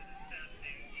Hanlon.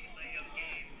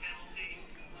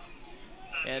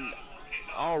 And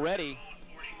already,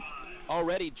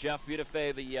 Jeff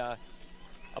Beautifay,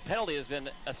 a penalty has been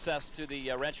assessed to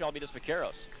the Rancho Alamitos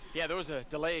Vaqueros. Yeah, there was a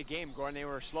delay of game, Gordon. They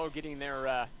were slow getting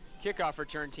their kickoff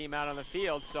return team out on the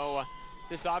field, so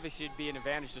this obviously would be an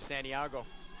advantage to Santiago.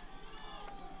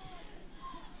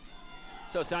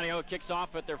 So Santiago kicks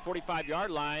off at their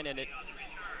 45-yard line, and it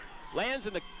lands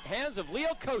in the hands of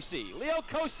Leo Cosi. Leo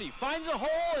Cosi finds a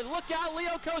hole, and look out,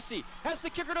 Leo Cosi has the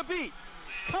kicker to beat.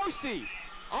 Cosi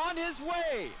on his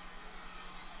way.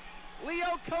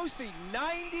 Leo Cosi,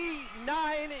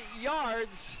 99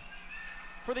 yards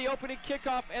for the opening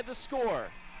kickoff and the score.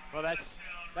 Well,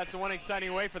 that's the one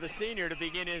exciting way for the senior to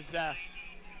begin his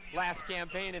last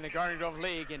campaign in the Garden Grove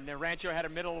League, and Rancho had a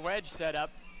middle wedge set up.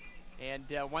 And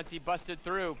once he busted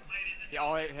through,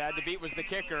 all it had to beat was the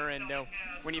kicker. And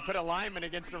when you put a lineman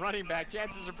against a running back,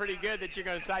 chances are pretty good that you're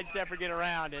going to sidestep or get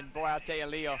around. And boy, I'll tell you,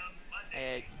 Leo,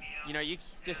 you know, you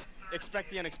just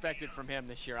expect the unexpected from him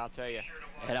this year, I'll tell you.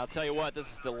 And I'll tell you what, this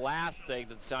is the last thing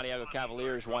that the Santiago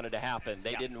Cavaliers wanted to happen.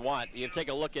 They didn't want. You take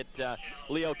a look at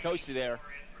Leo Cosi there.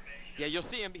 Yeah, you'll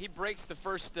see him. He breaks the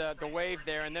first the wave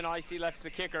there, and then all you see left's the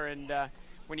kicker. And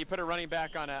when you put a running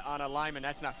back on a lineman,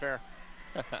 that's not fair.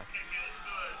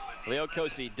 Leo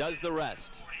Cosi does the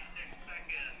rest.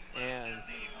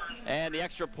 And the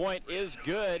extra point is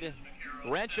good.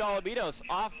 Rancho Alamitos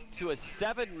off to a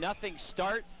 7-0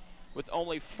 start with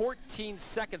only 14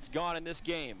 seconds gone in this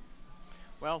game.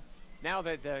 Well, now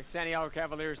that the Santiago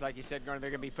Cavaliers, like you said, they're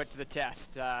going to be put to the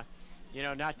test. You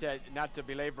know, not to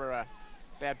belabor a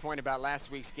bad point about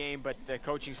last week's game, but the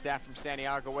coaching staff from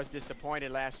Santiago was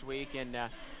disappointed last week, and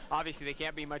obviously they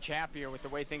can't be much happier with the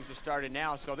way things have started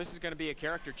now. So this is going to be a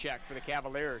character check for the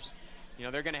Cavaliers. You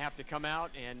know, they're going to have to come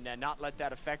out and not let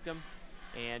that affect them,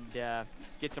 and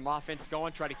get some offense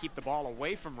going, try to keep the ball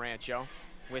away from Rancho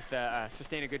with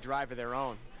sustain a good drive of their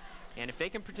own. And if they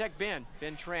can protect Ben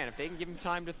Tran, if they can give him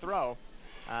time to throw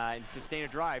and sustain a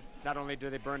drive, not only do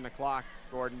they burn the clock,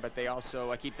 Gordon, but they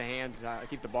also keep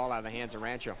the ball out of the hands of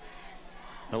Rancho.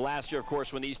 Well, last year, of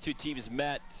course, when these two teams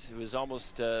met, it was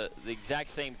almost the exact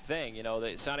same thing. You know,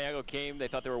 Santiago came, they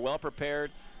thought they were well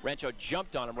prepared. Rancho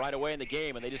jumped on them right away in the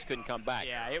game, and they just couldn't come back.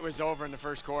 Yeah, it was over in the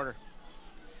first quarter.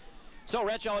 So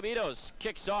Rancho Alamitos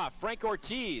kicks off. Frank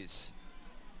Ortiz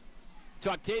to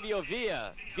Octavio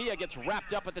Villa. Villa gets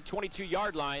wrapped up at the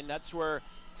 22-yard line. That's where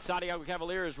Santiago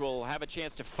Cavaliers will have a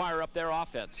chance to fire up their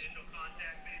offense.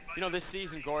 You know, this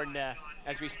season, Gordon,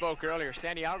 as we spoke earlier,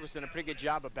 Santiago's done a pretty good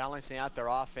job of balancing out their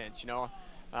offense. You know,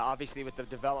 obviously with the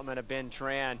development of Ben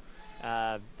Tran,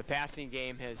 the passing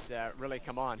game has really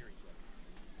come on.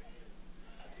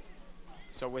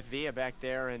 So with Villa back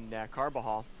there and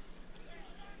Carbajal,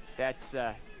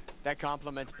 that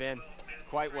complements Ben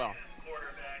quite well.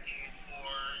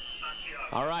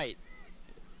 All right,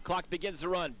 clock begins to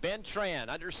run. Ben Tran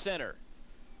under center.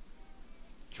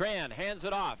 Tran hands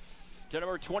it off to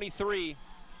number 23,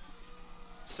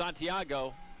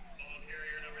 Santiago.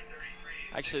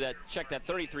 Actually, check that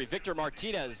 33. Victor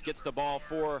Martinez gets the ball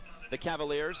for the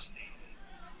Cavaliers.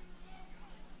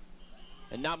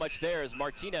 And not much there as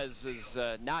Martinez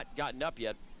has not gotten up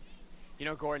yet. You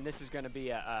know, Gordon, this is going to be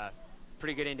a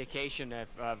pretty good indication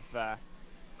of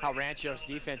how Rancho's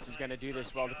defense is going to do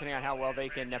this well, depending on how well they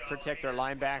can protect their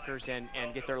linebackers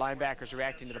and get their linebackers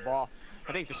reacting to the ball.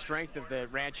 I think the strength of the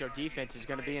Rancho defense is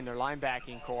going to be in their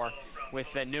linebacking core with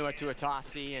Nua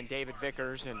Tuatasi and David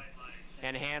Vickers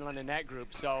and Hanlon in that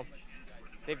group. So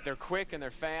they're quick and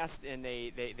they're fast and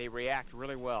they react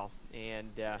really well. And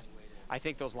I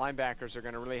think those linebackers are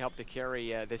going to really help to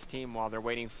carry this team while they're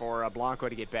waiting for Blanco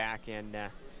to get back. And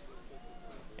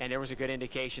there was a good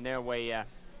indication there way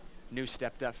New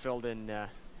stepped up, filled in,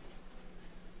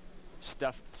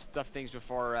 stuffed things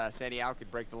before Santiago could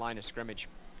break the line of scrimmage.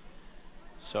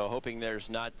 So hoping there's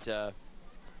not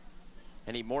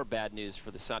any more bad news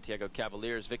for the Santiago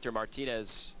Cavaliers. Victor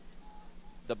Martinez,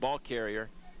 the ball carrier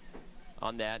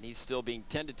on that, and he's still being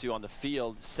tended to on the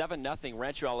field. 7-0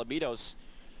 Rancho Alamitos,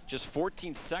 just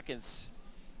 14 seconds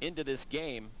into this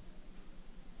game.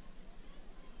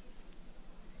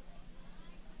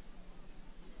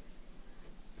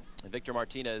 And Victor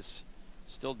Martinez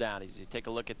still down. As you take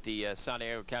a look at the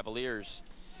Santiago Cavaliers.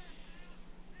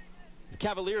 The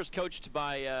Cavaliers coached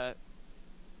by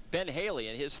Ben Haley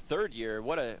in his third year.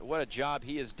 What a job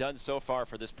he has done so far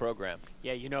for this program.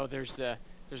 Yeah, you know, there's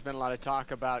been a lot of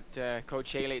talk about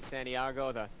Coach Haley at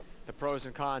Santiago, the pros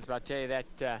and cons. But I'll tell you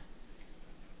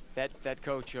that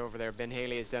coach over there, Ben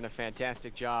Haley, has done a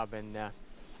fantastic job. And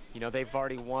you know, they've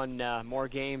already won more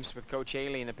games with Coach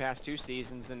Haley in the past 2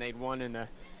 seasons than they'd won in the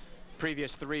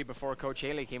previous 3 before Coach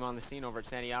Haley came on the scene over at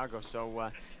Santiago. So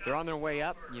they're on their way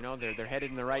up. You know, they're headed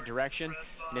in the right direction.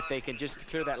 And if they can just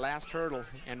clear that last hurdle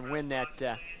and win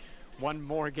that one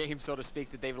more game, so to speak,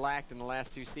 that they've lacked in the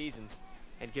last 2 seasons,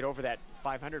 and get over that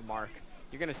 500 mark,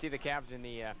 you're going to see the Cavs in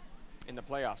the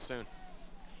playoffs soon.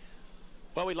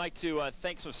 Well, we'd like to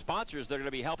thank some sponsors that are going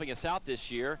to be helping us out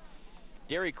this year.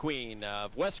 Dairy Queen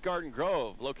of West Garden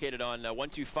Grove, located on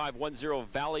 12510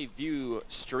 Valley View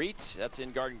Street. That's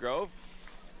in Garden Grove.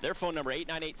 Their phone number,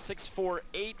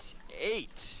 898-6488.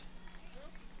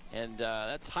 And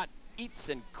that's hot eats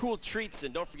and cool treats.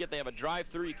 And don't forget, they have a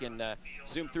drive-through. You can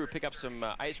zoom through, pick up some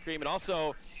ice cream. And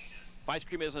also, if ice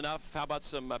cream isn't enough, how about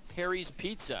some Perry's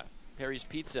Pizza? Perry's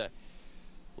Pizza,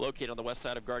 located on the west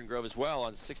side of Garden Grove as well,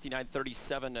 on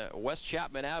 6937 West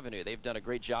Chapman Avenue. They've done a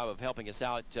great job of helping us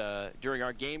out during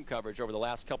our game coverage over the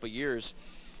last couple of years.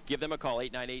 Give them a call,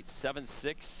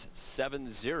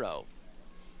 898-7670.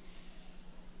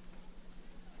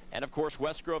 And of course,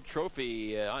 West Grove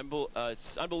Trophy.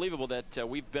 It's unbelievable that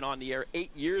we've been on the air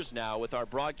 8 years now with our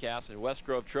broadcast, and West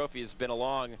Grove Trophy has been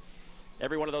along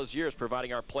every one of those years,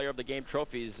 providing our Player of the Game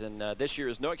trophies, and this year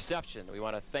is no exception. We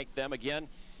want to thank them again.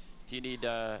 If you need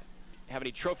have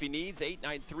any trophy needs,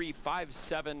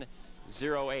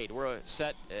 893-5708. We're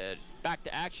set back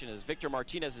to action as Victor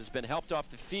Martinez has been helped off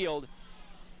the field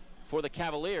for the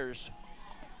Cavaliers.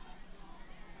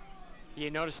 You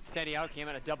noticed Santiago came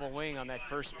out a double wing on that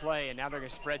first play, and now they're going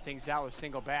to spread things out with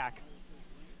single back.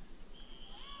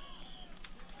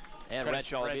 And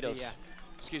Rancho Alamitos.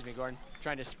 Excuse me, Gordon.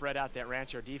 Trying to spread out that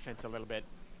Rancho defense a little bit.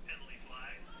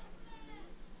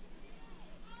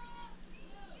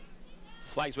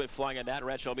 Flags went flying on that.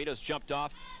 Rancho Alamitos jumped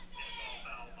off.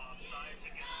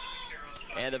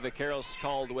 And the Vaqueros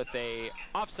called with a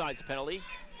offsides penalty.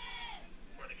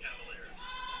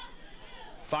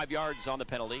 5 yards on the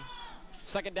penalty.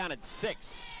 Second down at 6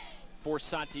 for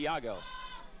Santiago.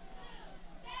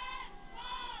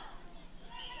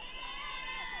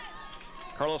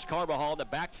 Carlos Carbajal in the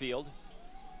backfield.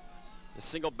 The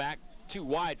single back, too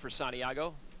wide for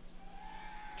Santiago.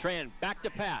 Tran back to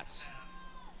pass.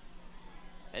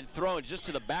 And thrown just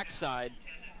to the backside,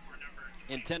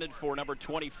 intended for number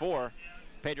 24,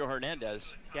 Pedro Hernandez.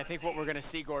 Yeah, I think what we're going to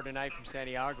see, Gordon, tonight from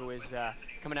Santiago is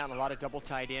coming out in a lot of double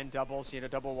tight end doubles, you know,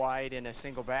 double wide and a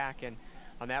single back. And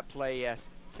on that play,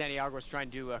 Santiago was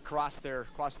trying to cross their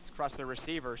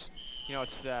receivers. You know,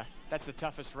 that's the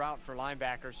toughest route for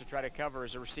linebackers to try to cover,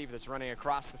 is a receiver that's running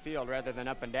across the field rather than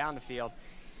up and down the field.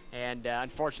 And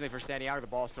unfortunately for Santiago, the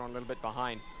ball's thrown a little bit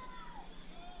behind.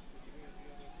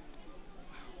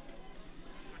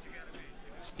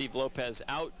 Steve Lopez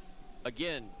out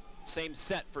again. Same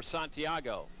set for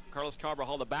Santiago. Carlos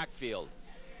Carbajal the backfield.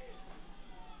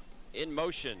 In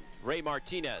motion, Ray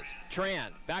Martinez.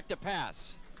 Tran, back to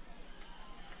pass.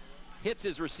 Hits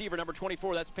his receiver, number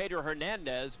 24. That's Pedro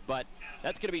Hernandez, but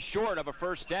that's going to be short of a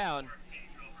first down.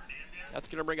 That's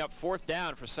going to bring up 4th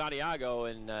down for Santiago,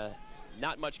 and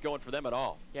not much going for them at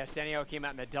all. Yeah, Santiago came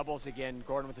out in the doubles again.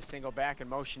 Gordon with a single back and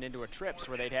motion into a trips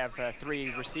where they'd have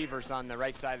 3 receivers on the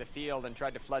right side of the field and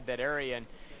tried to flood that area. And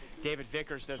David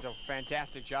Vickers does a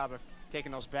fantastic job of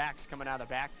taking those backs coming out of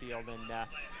the backfield and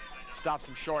stops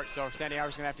them short. So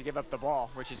Santiago's going to have to give up the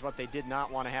ball, which is what they did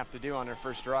not want to have to do on their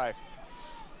first drive.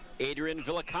 Adrian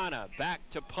Villacana back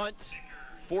to punt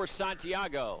for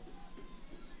Santiago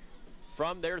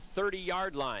from their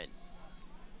 30-yard line.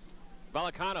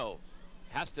 Villacano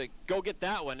has to go get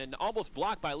that one and almost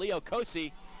blocked by Leo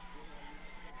Cosi.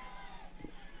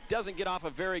 Doesn't get off a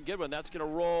very good one. That's going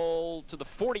to roll to the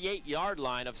 48-yard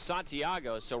line of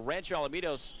Santiago. So Rancho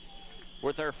Alamitos,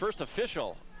 with their first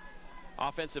official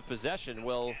offensive possession,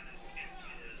 will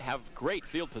have great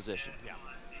field position.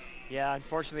 Yeah,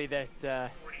 unfortunately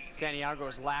that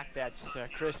Santiago's lacked that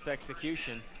crisp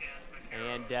execution.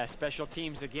 And special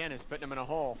teams, again, is putting them in a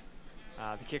hole.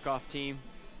 The kickoff team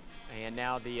and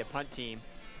now the punt team.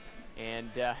 And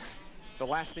the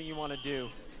last thing you want to do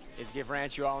is give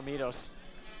Rancho Alamitos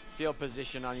field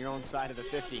position on your own side of the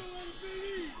 50.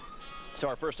 So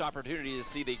our first opportunity to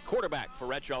see the quarterback for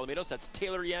Rancho Alamitos, that's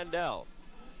Taylor Yandel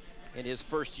in his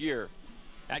first year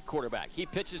at quarterback. He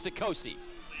pitches to Cosi.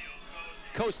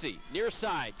 Cosi, near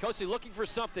side. Cosi looking for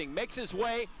something, makes his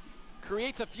way,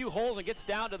 creates a few holes and gets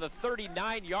down to the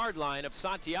 39-yard line of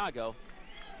Santiago.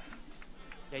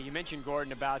 Yeah, you mentioned,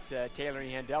 Gordon, about Taylor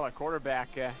Yandel, a quarterback.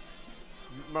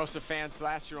 Most of the fans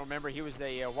last year remember he was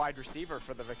a wide receiver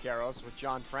for the Vaqueros with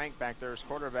John Frank back there as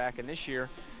quarterback. And this year,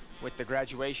 with the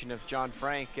graduation of John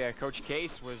Frank, Coach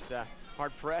Case was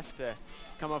hard-pressed to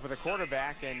come up with a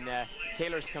quarterback. And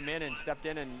Taylor's come in and stepped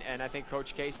in, and I think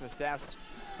Coach Case and the staff's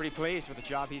pretty pleased with the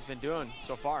job he's been doing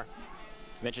so far.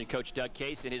 Mentioned Coach Doug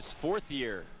Case in his 4th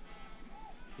year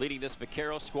leading this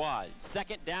Vaquero squad.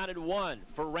 2nd down and 1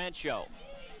 for Rancho.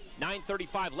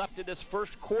 9:35 left in this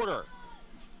first quarter.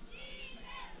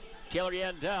 Taylor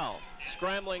Yandel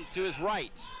scrambling to his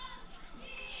right.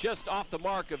 Just off the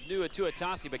mark of Nua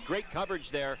Tuatasi, but great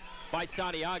coverage there by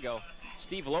Santiago.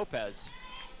 Steve Lopez.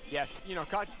 Yes, you know,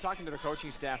 talking to the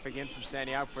coaching staff again from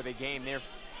Santiago for the game,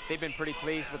 they've been pretty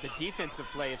pleased with the defensive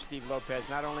play of Steve Lopez.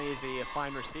 Not only is he a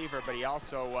fine receiver, but he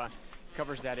also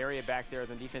covers that area back there,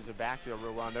 the defensive backfield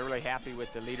real well. And they're really happy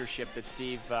with the leadership that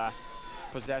Steve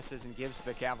possesses and gives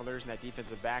the Cavaliers in that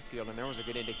defensive backfield. And there was a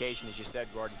good indication, as you said,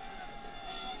 Gordon.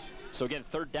 So again,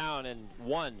 3rd down and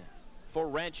 1 for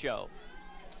Rancho.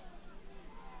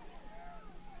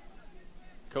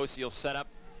 Cosi will set up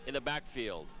in the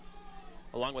backfield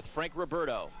along with Frank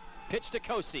Roberto. Pitch to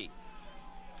Cosi.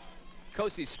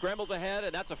 Cosi scrambles ahead,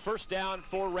 and that's a 1st down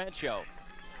for Rancho.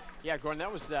 Yeah, Gordon,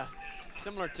 that was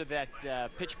similar to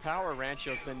that pitch power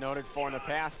Rancho's been noted for in the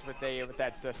past with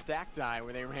that stacked eye,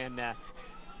 where they ran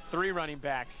 3 running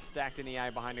backs stacked in the eye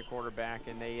behind the quarterback,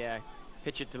 and they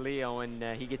pitch it to Leo, and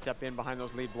he gets up in behind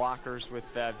those lead blockers with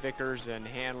Vickers and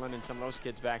Hanlon and some of those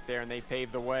kids back there, and they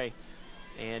pave the way,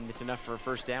 and it's enough for a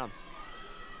 1st down.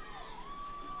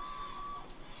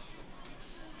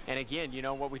 And again, you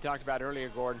know what we talked about earlier,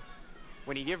 Gordon,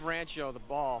 when you give Rancho the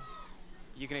ball,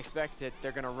 you can expect that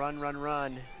they're going to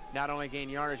run, not only gain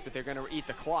yardage, but they're going to eat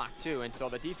the clock too. And so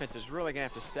the defense is really going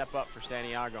to have to step up for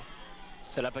Santiago.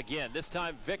 Set up again, this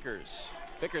time Vickers.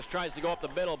 Vickers tries to go up the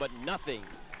middle, but nothing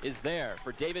is there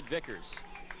for David Vickers.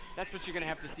 That's what you're going to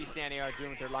have to see Santiago doing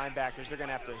with their linebackers. They're going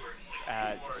to have to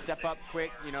step up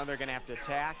quick. You know, they're going to have to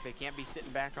attack. They can't be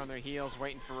sitting back on their heels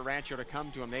waiting for Rancho to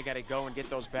come to them. They got to go and get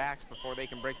those backs before they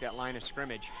can break that line of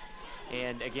scrimmage.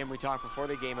 And again, we talked before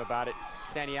the game about it.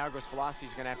 Santiago's philosophy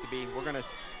is going to have to be, we're going to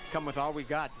come with all we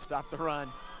got to stop the run.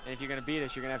 And if you're going to beat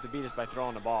us, you're going to have to beat us by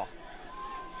throwing the ball.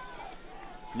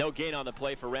 No gain on the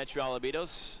play for Rancho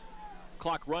Alamitos.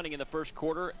 Clock running in the first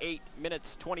quarter, 8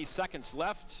 minutes, 20 seconds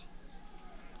left.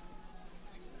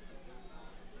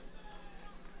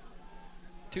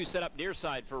 2 set up near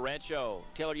side for Rancho.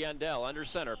 Taylor Yandel under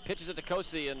center, pitches it to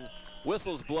Cosi, and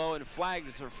whistles blow and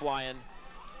flags are flying.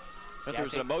 But there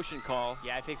was a motion call.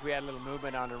 Yeah, I think we had a little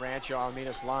movement on the Rancho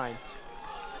Alamitos line.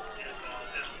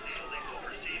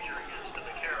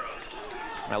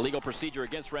 A legal procedure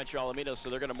against Rancho Alamitos, so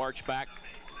they're going to march back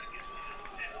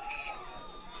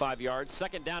 5 yards.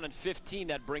 2nd down and 15,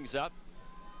 that brings up.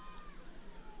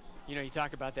 You know, you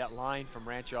talk about that line from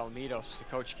Rancho Alamitos.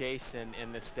 Coach Case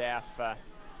and the staff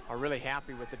are really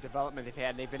happy with the development they've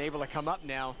had. And they've been able to come up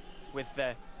now with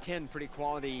 10 pretty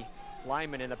quality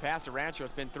linemen. In the past at Rancho,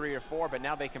 it's been 3 or 4, but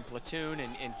now they can platoon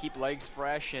and keep legs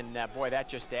fresh. And boy, that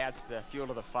just adds the fuel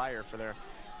to the fire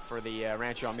for the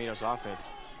Rancho Alamitos offense.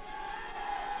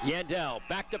 Yandel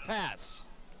back to pass.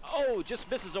 Oh, just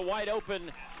misses a wide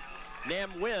open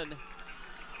Nam Nguyen.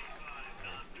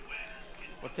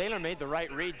 Well, Taylor made the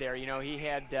right read there. You know, he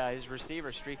had his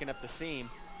receiver streaking up the seam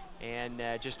and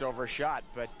just overshot.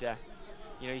 But,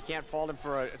 you know, you can't fault him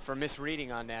for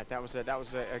misreading on that. That was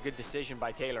a good decision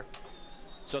by Taylor.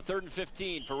 So 3rd and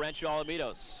 15 for Rancho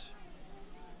Alamitos.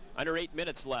 Under 8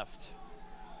 minutes left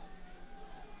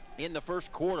in the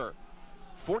first quarter.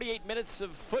 48 minutes of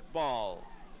football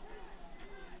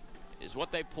is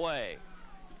what they play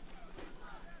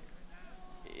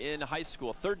in high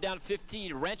school. 3rd down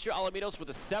 15. Rancho Alamitos with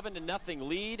a 7-0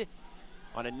 lead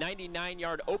on a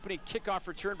 99-yard opening kickoff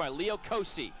return by Leo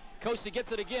Cosi. Cosi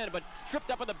gets it again, but tripped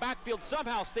up in the backfield,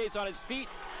 somehow stays on his feet.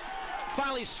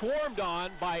 Finally swarmed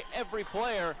on by every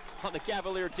player on the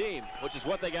Cavalier team, which is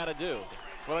what they got to do.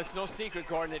 Well, it's no secret,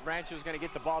 Gordon, that Rancho's going to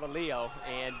get the ball to Leo.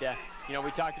 And, you know,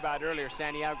 we talked about earlier,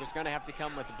 Santiago's going to have to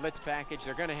come with the blitz package.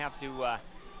 They're going to have to,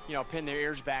 you know, pin their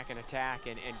ears back and attack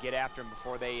and get after him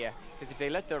before they, because if they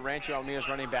let the Rancho Alamitos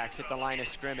running backs hit the line of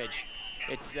scrimmage,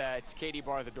 it's Katie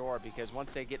bar the door, because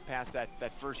once they get past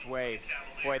that first wave,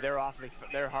 boy, they're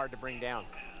hard to bring down.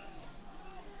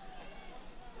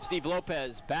 Steve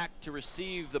Lopez back to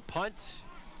receive the punt.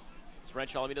 It's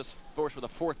Rancho Alamitos forced with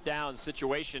a 4th down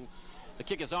situation. The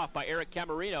kick is off by Eric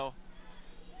Camarino.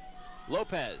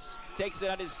 Lopez takes it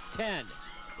at his 10.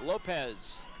 Lopez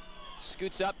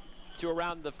scoots up to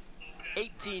around the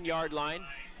 18-yard line.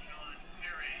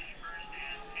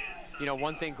 You know,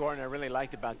 one thing, Gordon, I really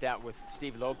liked about that with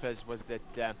Steve Lopez was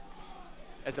that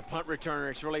as a punt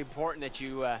returner, it's really important that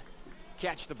you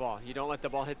catch the ball. You don't let the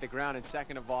ball hit the ground. And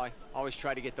second of all, always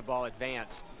try to get the ball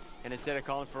advanced. And instead of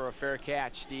calling for a fair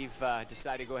catch, Steve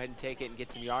decided to go ahead and take it and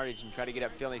get some yardage and try to get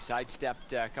upfield. He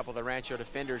sidestepped a couple of the Rancho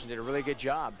defenders and did a really good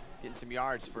job getting some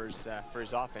yards for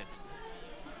his offense.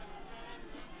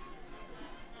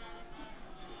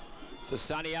 So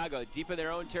Santiago deep in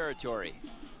their own territory.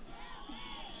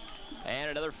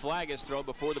 And another flag is thrown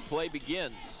before the play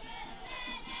begins.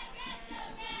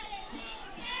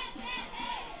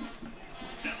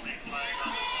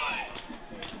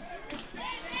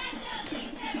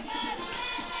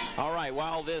 All right,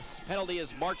 while this penalty is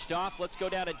marched off, let's go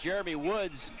down to Jeremy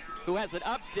Woods, who has an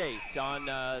update on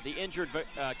the injured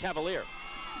Cavalier.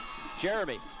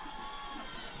 Jeremy.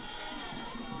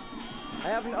 I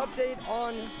have an update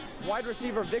on wide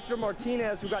receiver Victor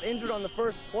Martinez, who got injured on the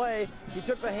first play. He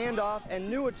took the handoff,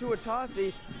 and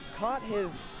Nuatuatasi caught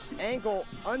his ankle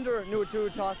under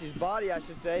Nuatuatasi's body, I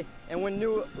should say, and when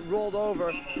Nu rolled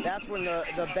over, that's when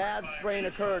the bad sprain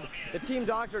occurred. The team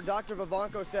doctor, Dr.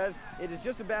 Vivanco, says it is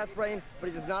just a bad sprain, but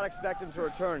he does not expect him to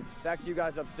return. Back to you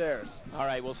guys upstairs. All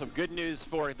right, well, some good news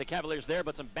for the Cavaliers there,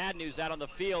 but some bad news out on the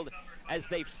field as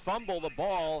they fumble the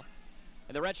ball,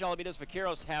 and the Rancho Alamitos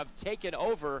Vaqueros have taken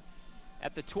over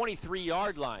at the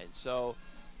 23-yard line. So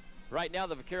right now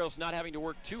the Vaqueros not having to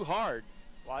work too hard.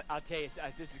 Well, I'll tell you,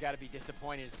 this has got to be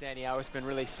disappointing to Santiago. It's been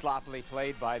really sloppily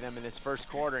played by them in this first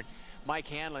quarter. And Mike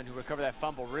Hanlon, who recovered that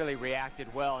fumble, really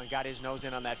reacted well and got his nose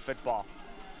in on that football.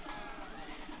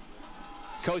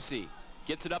 Cosi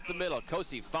gets it up the middle.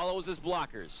 Cosi follows his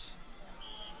blockers.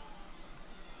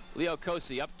 Leo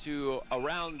Cosi up to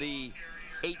around the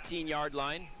 18-yard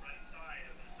line.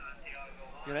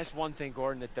 You know, that's one thing,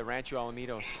 Gordon, that the Rancho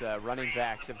Alamitos running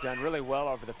backs have done really well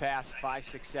over the past 5,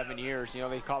 6, 7 years. You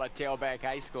know, they call it tailback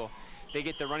high school. They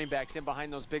get the running backs in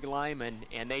behind those big linemen,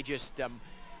 and they just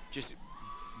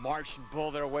march and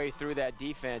pull their way through that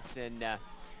defense. And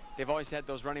they've always had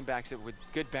those running backs with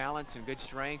good balance and good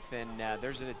strength. And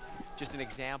there's just an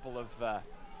example of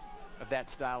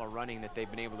that style of running that they've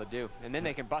been able to do. And then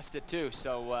they can bust it too.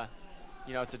 So,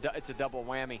 you know, it's a double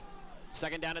whammy.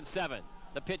 2nd down and 7.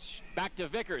 The pitch back to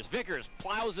Vickers. Vickers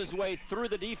plows his way through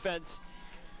the defense.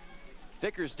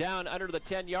 Vickers down under the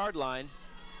 10-yard line,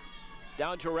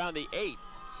 down to around the 8.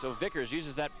 So Vickers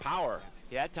uses that power.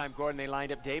 Yeah, that time, Gordon, they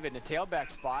lined up David in the tailback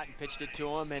spot and pitched it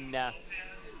to him. And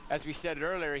as we said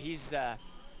earlier, he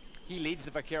leads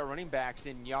the Vaquero running backs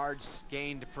in yards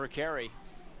gained per carry.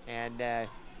 And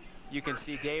you can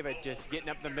see David just getting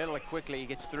up the middle quickly. He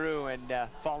gets through and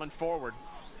falling forward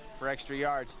for extra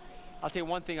yards. I'll tell you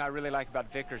one thing I really like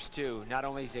about Vickers, too. Not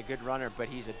only is he a good runner, but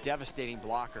he's a devastating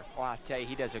blocker. Oh, I'll tell you,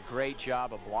 he does a great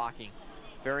job of blocking.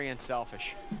 Very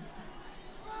unselfish.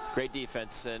 Great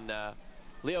defense. And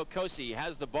Leo Cosi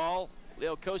has the ball.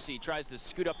 Leo Cosi tries to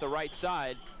scoot up the right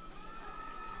side.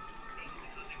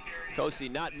 Cosi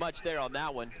not much there on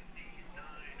that one.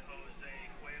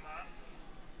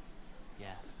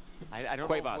 Yeah. I don't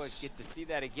know if we'll get to see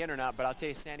that again or not, but I'll tell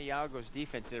you, Santiago's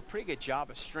defense did a pretty good job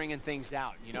of stringing things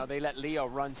out. You know, they let Leo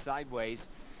run sideways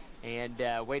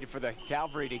and waited for the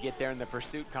cavalry to get there, and the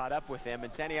pursuit caught up with them.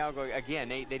 And Santiago, again,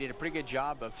 they did a pretty good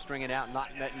job of stringing out and not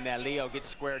letting Leo get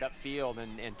squared up field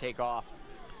and take off.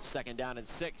 Second down and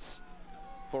 6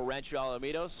 for Rancho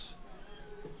Alamitos.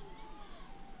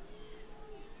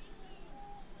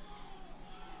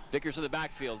 Vickers in the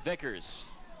backfield. Vickers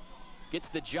gets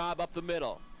the job up the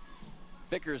middle.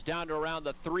 Vickers down to around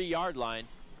the 3-yard line.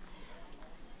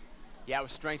 Yeah, it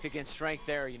was strength against strength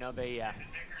there. You know, they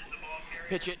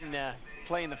pitch it and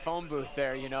play in the phone booth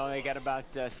there. You know, they got about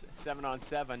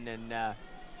 7-on-7, and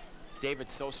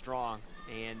David's so strong.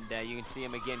 And you can see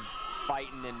him again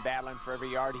fighting and battling for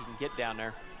every yard he can get down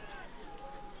there.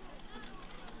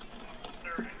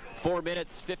 4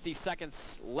 minutes, 50 seconds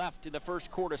left in the first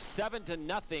quarter.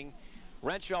 7-0.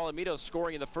 Rancho Alamitos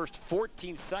scoring in the first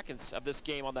 14 seconds of this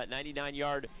game on that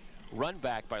 99-yard run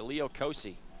back by Leo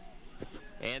Cosi.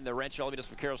 And the Rancho Alamitos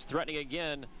Vaqueros threatening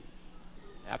again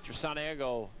after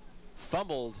Santiago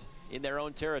fumbled in their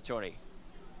own territory.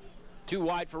 Too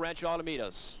wide for Rancho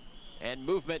Alamitos. And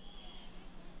movement.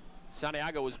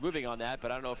 Santiago was moving on that, but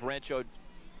I don't know if Rancho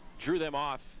drew them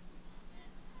off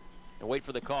and wait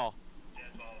for the call.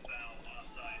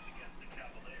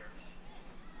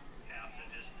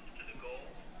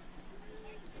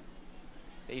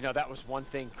 You know, that was one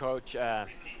thing Coach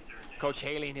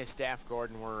Haley and his staff,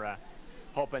 Gordon, were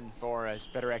hoping for is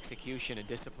better execution and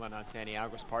discipline on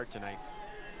Santiago's part tonight.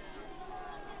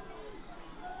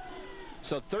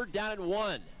 So 3rd down and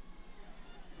 1.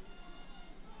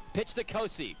 Pitch to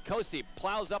Cosi. Cosi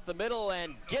plows up the middle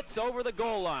and gets over the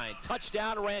goal line.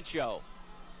 Touchdown, Rancho.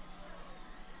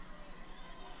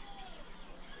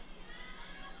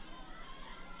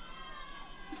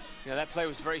 You know, that play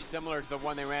was very similar to the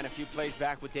one they ran a few plays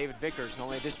back with David Vickers,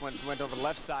 only this one went over the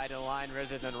left side of the line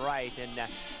rather than right. And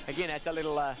again, that's a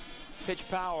little pitch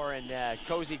power, and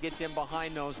Cosi gets in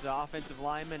behind those offensive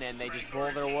linemen, and they just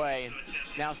bowl their way. And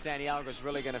now Santiago's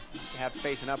really going to have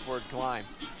face an upward climb.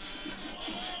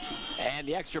 And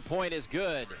the extra point is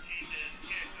good.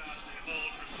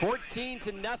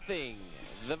 14-0.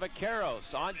 The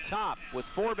Vaqueros on top with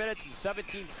 4 minutes and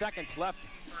 17 seconds left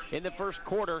in the first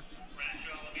quarter.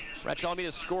 Rancho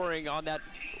Alamitos scoring on that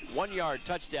 1-yard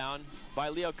touchdown by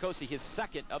Leo Cosi, his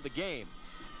 2nd of the game.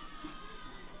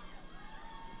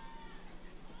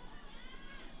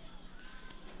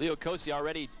 Leo Cosi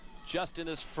already just in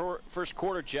this first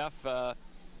quarter, Jeff, up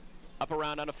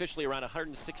around, unofficially around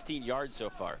 116 yards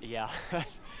so far. Yeah,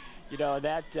 you know,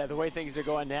 that the way things are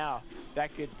going now,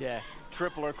 that could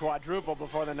triple or quadruple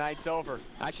before the night's over.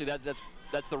 Actually,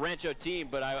 that's the Rancho team,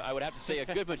 but I would have to say a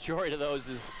good majority of those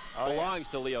belongs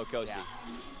to Leo Cosi.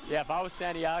 Yeah, if I was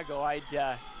Santiago, I'd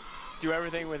do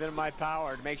everything within my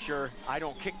power to make sure I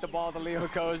don't kick the ball to Leo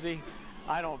Cosi.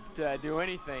 I don't do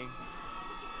anything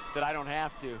that I don't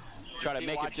have to. Try to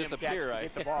make it disappear, right?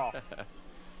 Get the ball.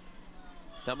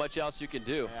 Not much else you can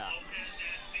do. Yeah.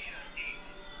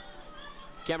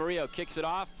 Camarillo kicks it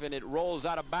off, and it rolls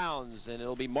out of bounds, and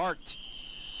it'll be marked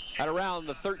at around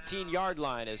the 13-yard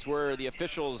line is where the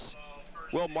officials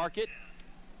will mark it.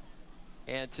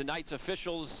 And tonight's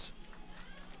officials,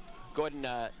 go ahead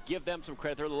and give them some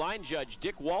credit. They're the line judge,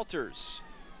 Dick Walters,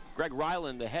 Greg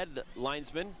Ryland, the head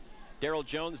linesman, Daryl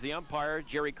Jones, the umpire,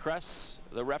 Jerry Kress,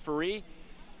 the referee,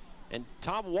 and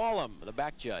Tom Wallum, the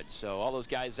back judge. So all those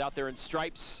guys out there in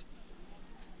stripes,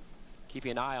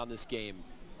 keeping an eye on this game.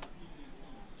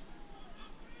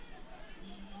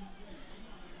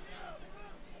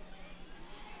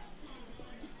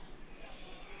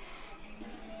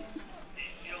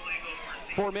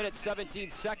 Four minutes,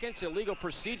 17 seconds. Illegal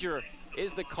procedure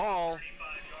is the call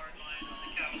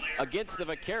against the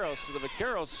Vaqueros. So the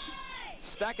Vaqueros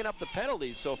stacking up the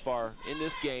penalties so far in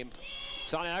this game.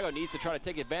 Santiago needs to try to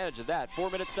take advantage of that. 4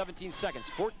 minutes, 17 seconds.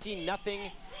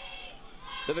 14-0.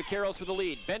 The Vaqueros with the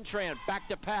lead. Bentran back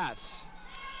to pass.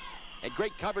 And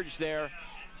great coverage there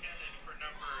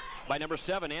by number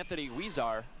 7, Anthony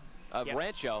Huizar of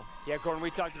Rancho. Yeah, Gordon,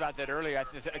 we talked about that earlier.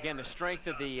 Again, the strength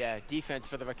of the defense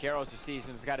for the Vaqueros this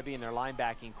season has got to be in their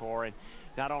linebacking core. And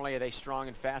not only are they strong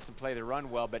and fast and play the run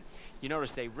well, but you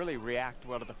notice they really react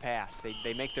well to the pass.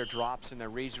 They make their drops and their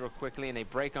reads real quickly, and they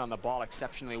break on the ball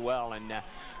exceptionally well. And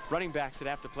running backs that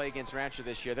have to play against Rancho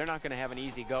this year, they're not going to have an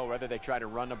easy go, whether they try to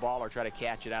run the ball or try to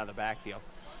catch it out of the backfield.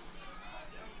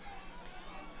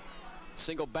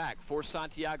 Single back for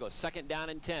Santiago. 2nd down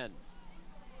and 10.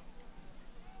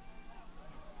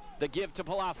 The give to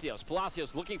Palacios.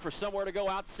 Palacios looking for somewhere to go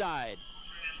outside.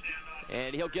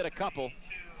 And he'll get a couple.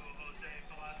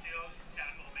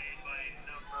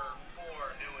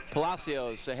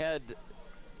 Palacios ahead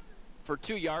for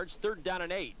 2 yards. 3rd down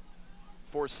and 8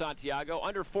 for Santiago.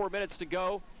 Under 4 minutes to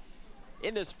go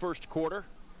in this first quarter.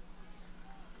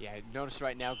 Yeah, notice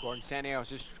right now, Gordon, Santiago's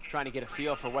just trying to get a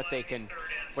feel for what they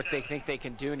think they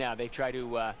can do now. They try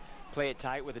to play it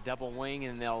tight with a double wing,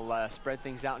 and they'll spread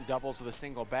things out in doubles with a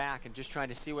single back, and just trying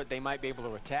to see what they might be able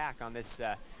to attack on this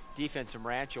defense from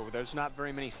Rancho, where there's not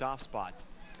very many soft spots.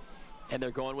 And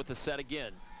they're going with the set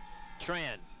again.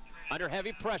 Tran, under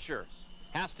heavy pressure,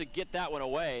 has to get that one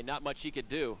away. Not much he could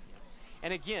do.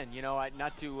 And again, you know,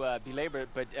 not to belabor it,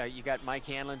 but you got Mike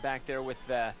Hanlon back there with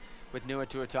Nua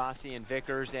Tuatasi and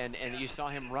Vickers, and you saw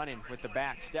him running with the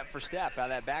back, step for step, out of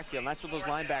that backfield. And that's what those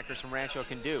linebackers from Rancho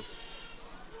can do.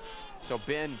 So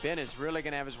Ben is really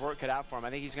going to have his work cut out for him.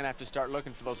 I think he's going to have to start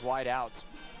looking for those wide outs.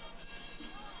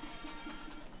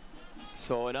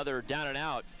 So another down and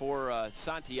out for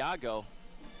Santiago.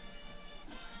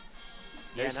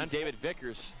 There's David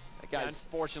Vickers. That guy's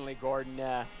unfortunately,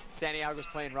 Gordon, Santiago's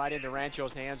playing right into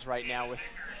Rancho's hands right now with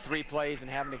 3 plays and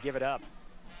having to give it up.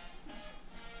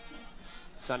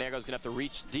 Santiago's going to have to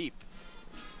reach deep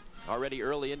already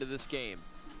early into this game.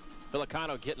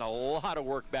 Villicano getting a lot of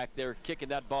work back there, kicking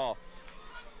that ball.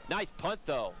 Nice punt,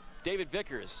 though. David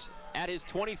Vickers at his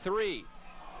 23.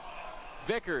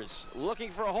 Vickers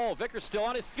looking for a hole. Vickers still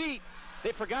on his feet.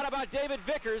 They forgot about David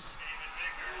Vickers.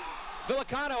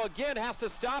 Villicano again has to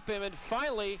stop him, and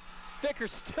finally,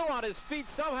 Vickers still on his feet,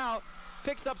 somehow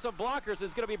picks up some blockers.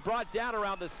 It's going to be brought down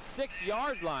around the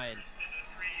 6-yard line.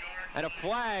 And a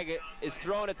flag is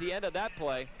thrown at the end of that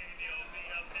play.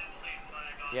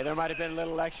 Yeah, there might have been a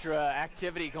little extra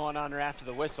activity going on there after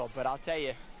the whistle, but I'll tell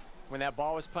you, when that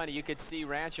ball was punted, you could see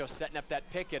Rancho setting up that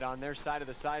picket on their side of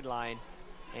the sideline,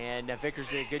 and Vickers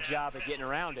did a good job of getting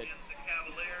around it.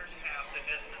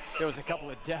 There was a couple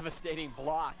of devastating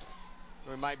blocks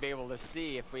we might be able to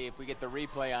see if we get the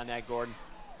replay on that, Gordon.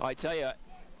 Oh, I tell you,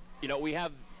 you know, we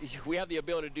have the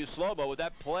ability to do slow-mo. With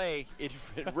that play, in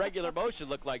regular motion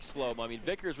looked like slow-mo. I mean,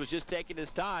 Vickers was just taking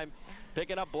his time,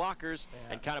 picking up blockers,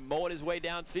 and kind of mowing his way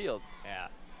downfield. Yeah.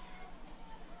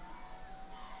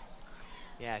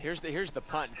 Yeah, here's the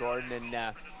punt, Gordon,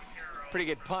 and pretty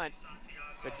good punt,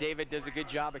 but David does a good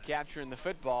job of capturing the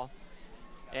football.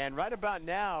 And right about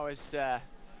now is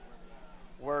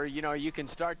where, you know, you can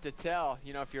start to tell,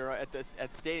 you know, if you're at the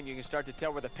stadium, you can start to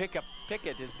tell where the picket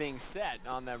is being set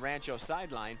on the Rancho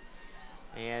sideline.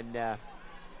 And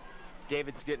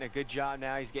David's getting a good job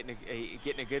now. He's getting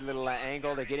a good little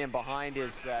angle to get in behind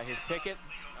his picket.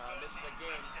 Missed the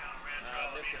game,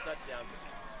 missed the touchdown.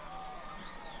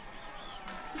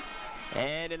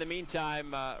 And in the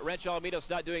meantime, Rancho Alamitos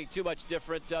not doing too much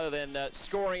different other than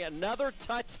scoring another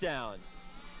touchdown.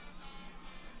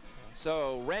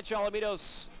 So Rancho Alamitos,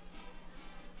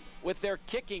 with their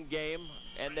kicking game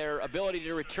and their ability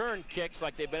to return kicks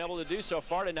like they've been able to do so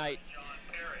far tonight,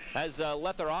 has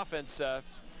let their offense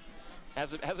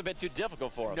hasn't been too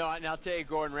difficult for them. No, and I'll tell you,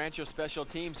 Gordon, Rancho special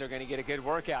teams are going to get a good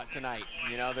workout tonight.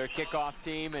 You know, their kickoff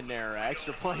team and their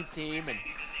extra point team.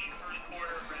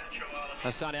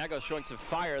 And Santiago showing some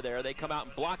fire there. They come out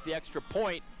and block the extra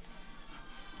point.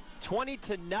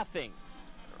 20-0.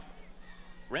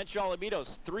 Rancho Alamitos,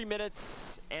 3 minutes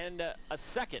and a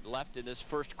second left in this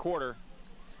first quarter.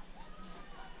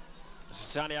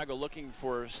 Santiago looking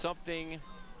for something,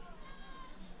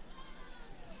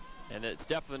 and it's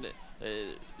definitely,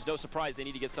 there's no surprise they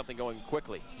need to get something going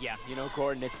quickly. Yeah, you know,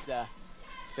 Gordon, it's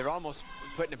they're almost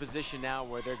put in a position now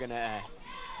where they're going to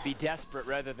be desperate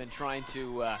rather than trying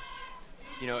to,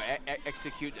 you know,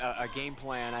 execute a game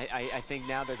plan. I think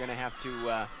now they're going to have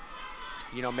to,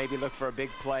 you know, maybe look for a big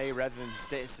play rather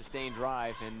than sustained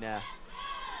drive. And,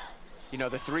 you know,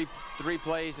 the three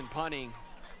plays and punting,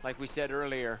 like we said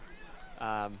earlier.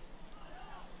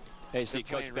 Hey, see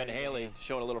Coach Ben Haley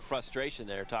showing a little frustration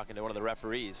there, talking to one of the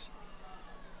referees.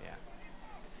 Yeah.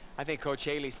 I think Coach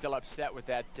Haley's still upset with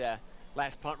that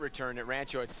last punt return that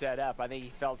Rancho had set up. I think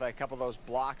he felt that a couple of those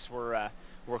blocks were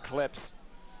clips.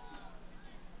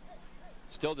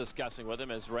 Still discussing with him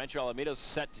as Rancho Alamitos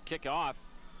set to kick off.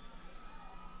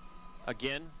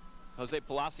 Again, Jose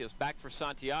Palacios back for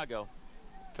Santiago.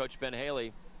 Coach Ben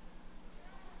Haley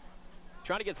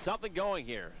trying to get something going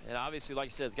here. And obviously, like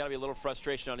I said, it's got to be a little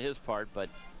frustration on his part, but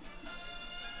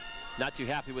not too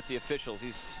happy with the officials.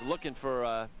 He's looking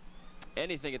for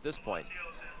anything at this point.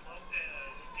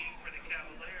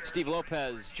 Steve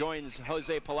Lopez joins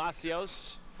Jose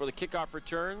Palacios for the kickoff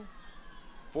return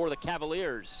for the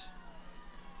Cavaliers.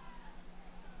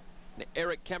 And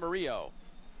Eric Camarillo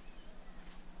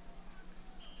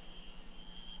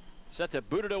set to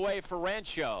boot it away for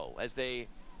Rancho as they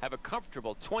have a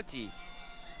comfortable 20-0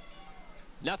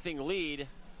 lead.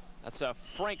 That's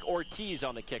Frank Ortiz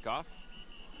on the kickoff.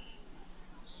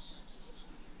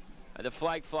 And the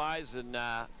flag flies, and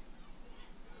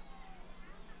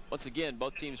once again,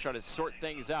 both teams trying to sort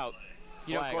things out.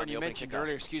 You know, Gordon, you mentioned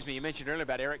earlier, excuse me, you mentioned earlier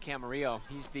about Eric Camarillo.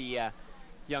 He's the,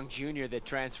 young junior that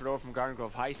transferred over from Garden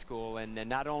Grove High School, and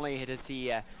not only does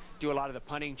he do a lot of the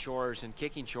punting chores and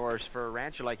kicking chores for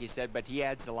Rancho, like he said, but he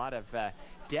adds a lot of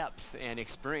depth and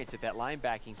experience at that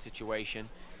linebacking situation,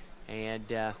 and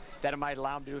that might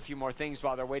allow him to do a few more things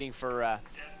while they're waiting for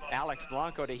Alex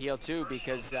Blanco to heal too,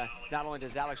 because not only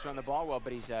does Alex run the ball well,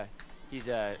 but he's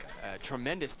a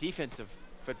tremendous defensive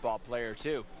football player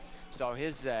too. So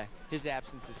his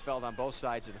absence is felt on both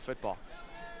sides of the football.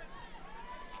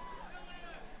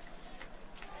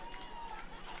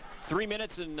 3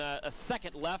 minutes and a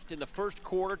second left in the first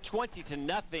quarter,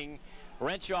 20-0.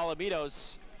 Rancho Alamitos,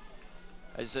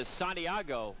 as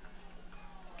Santiago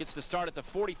gets to start at the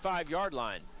 45-yard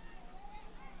line.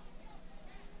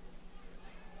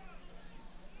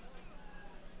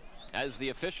 As the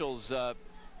officials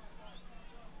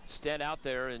stand out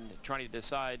there and trying to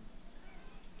decide,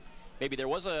 maybe there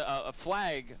was a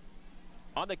flag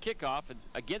on the kickoff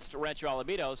against Rancho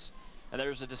Alamitos, and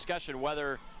there's a discussion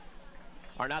whether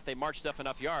or not they marched up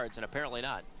enough yards, and apparently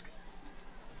not.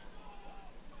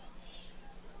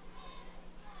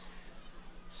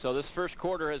 So this first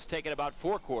quarter has taken about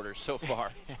 4 quarters so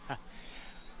far.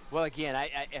 Well, again,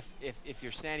 if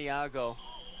you're Santiago,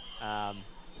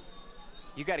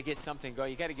 you got to get something going.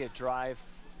 You got to get a drive.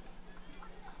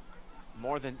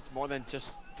 More than just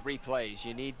 3 plays.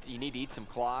 You need to eat some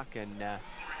clock. And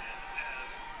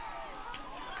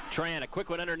Tran, a quick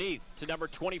one underneath to number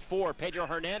 24, Pedro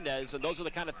Hernandez, and those are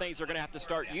the kind of things they're going to have to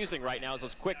start using right now, is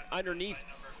those quick underneath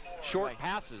short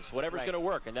passes, whatever's going to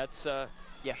work, and that's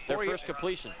yeah, their first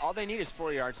completion. All they need is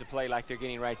 4 yards to play like they're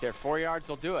getting right there. 4 yards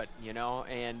will do it, you know,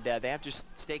 and they have to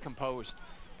stay composed,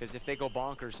 because if they go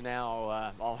bonkers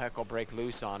now, all heck will break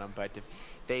loose on them. But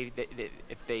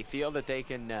if they feel that they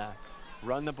can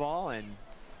run the ball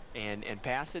and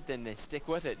pass it, then they stick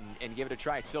with it and give it a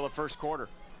try. It's still the first quarter.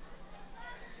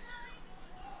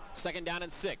 2nd down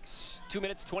and 6. 2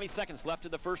 minutes, 20 seconds left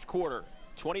in the first quarter.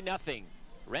 20-0.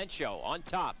 Rancho on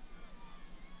top.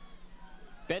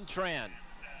 Ben Tran,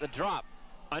 the drop.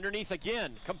 Underneath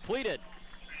again, completed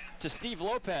to Steve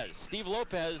Lopez. Steve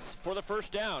Lopez for the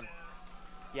first down.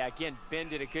 Yeah, again, Ben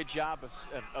did a good job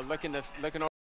of looking over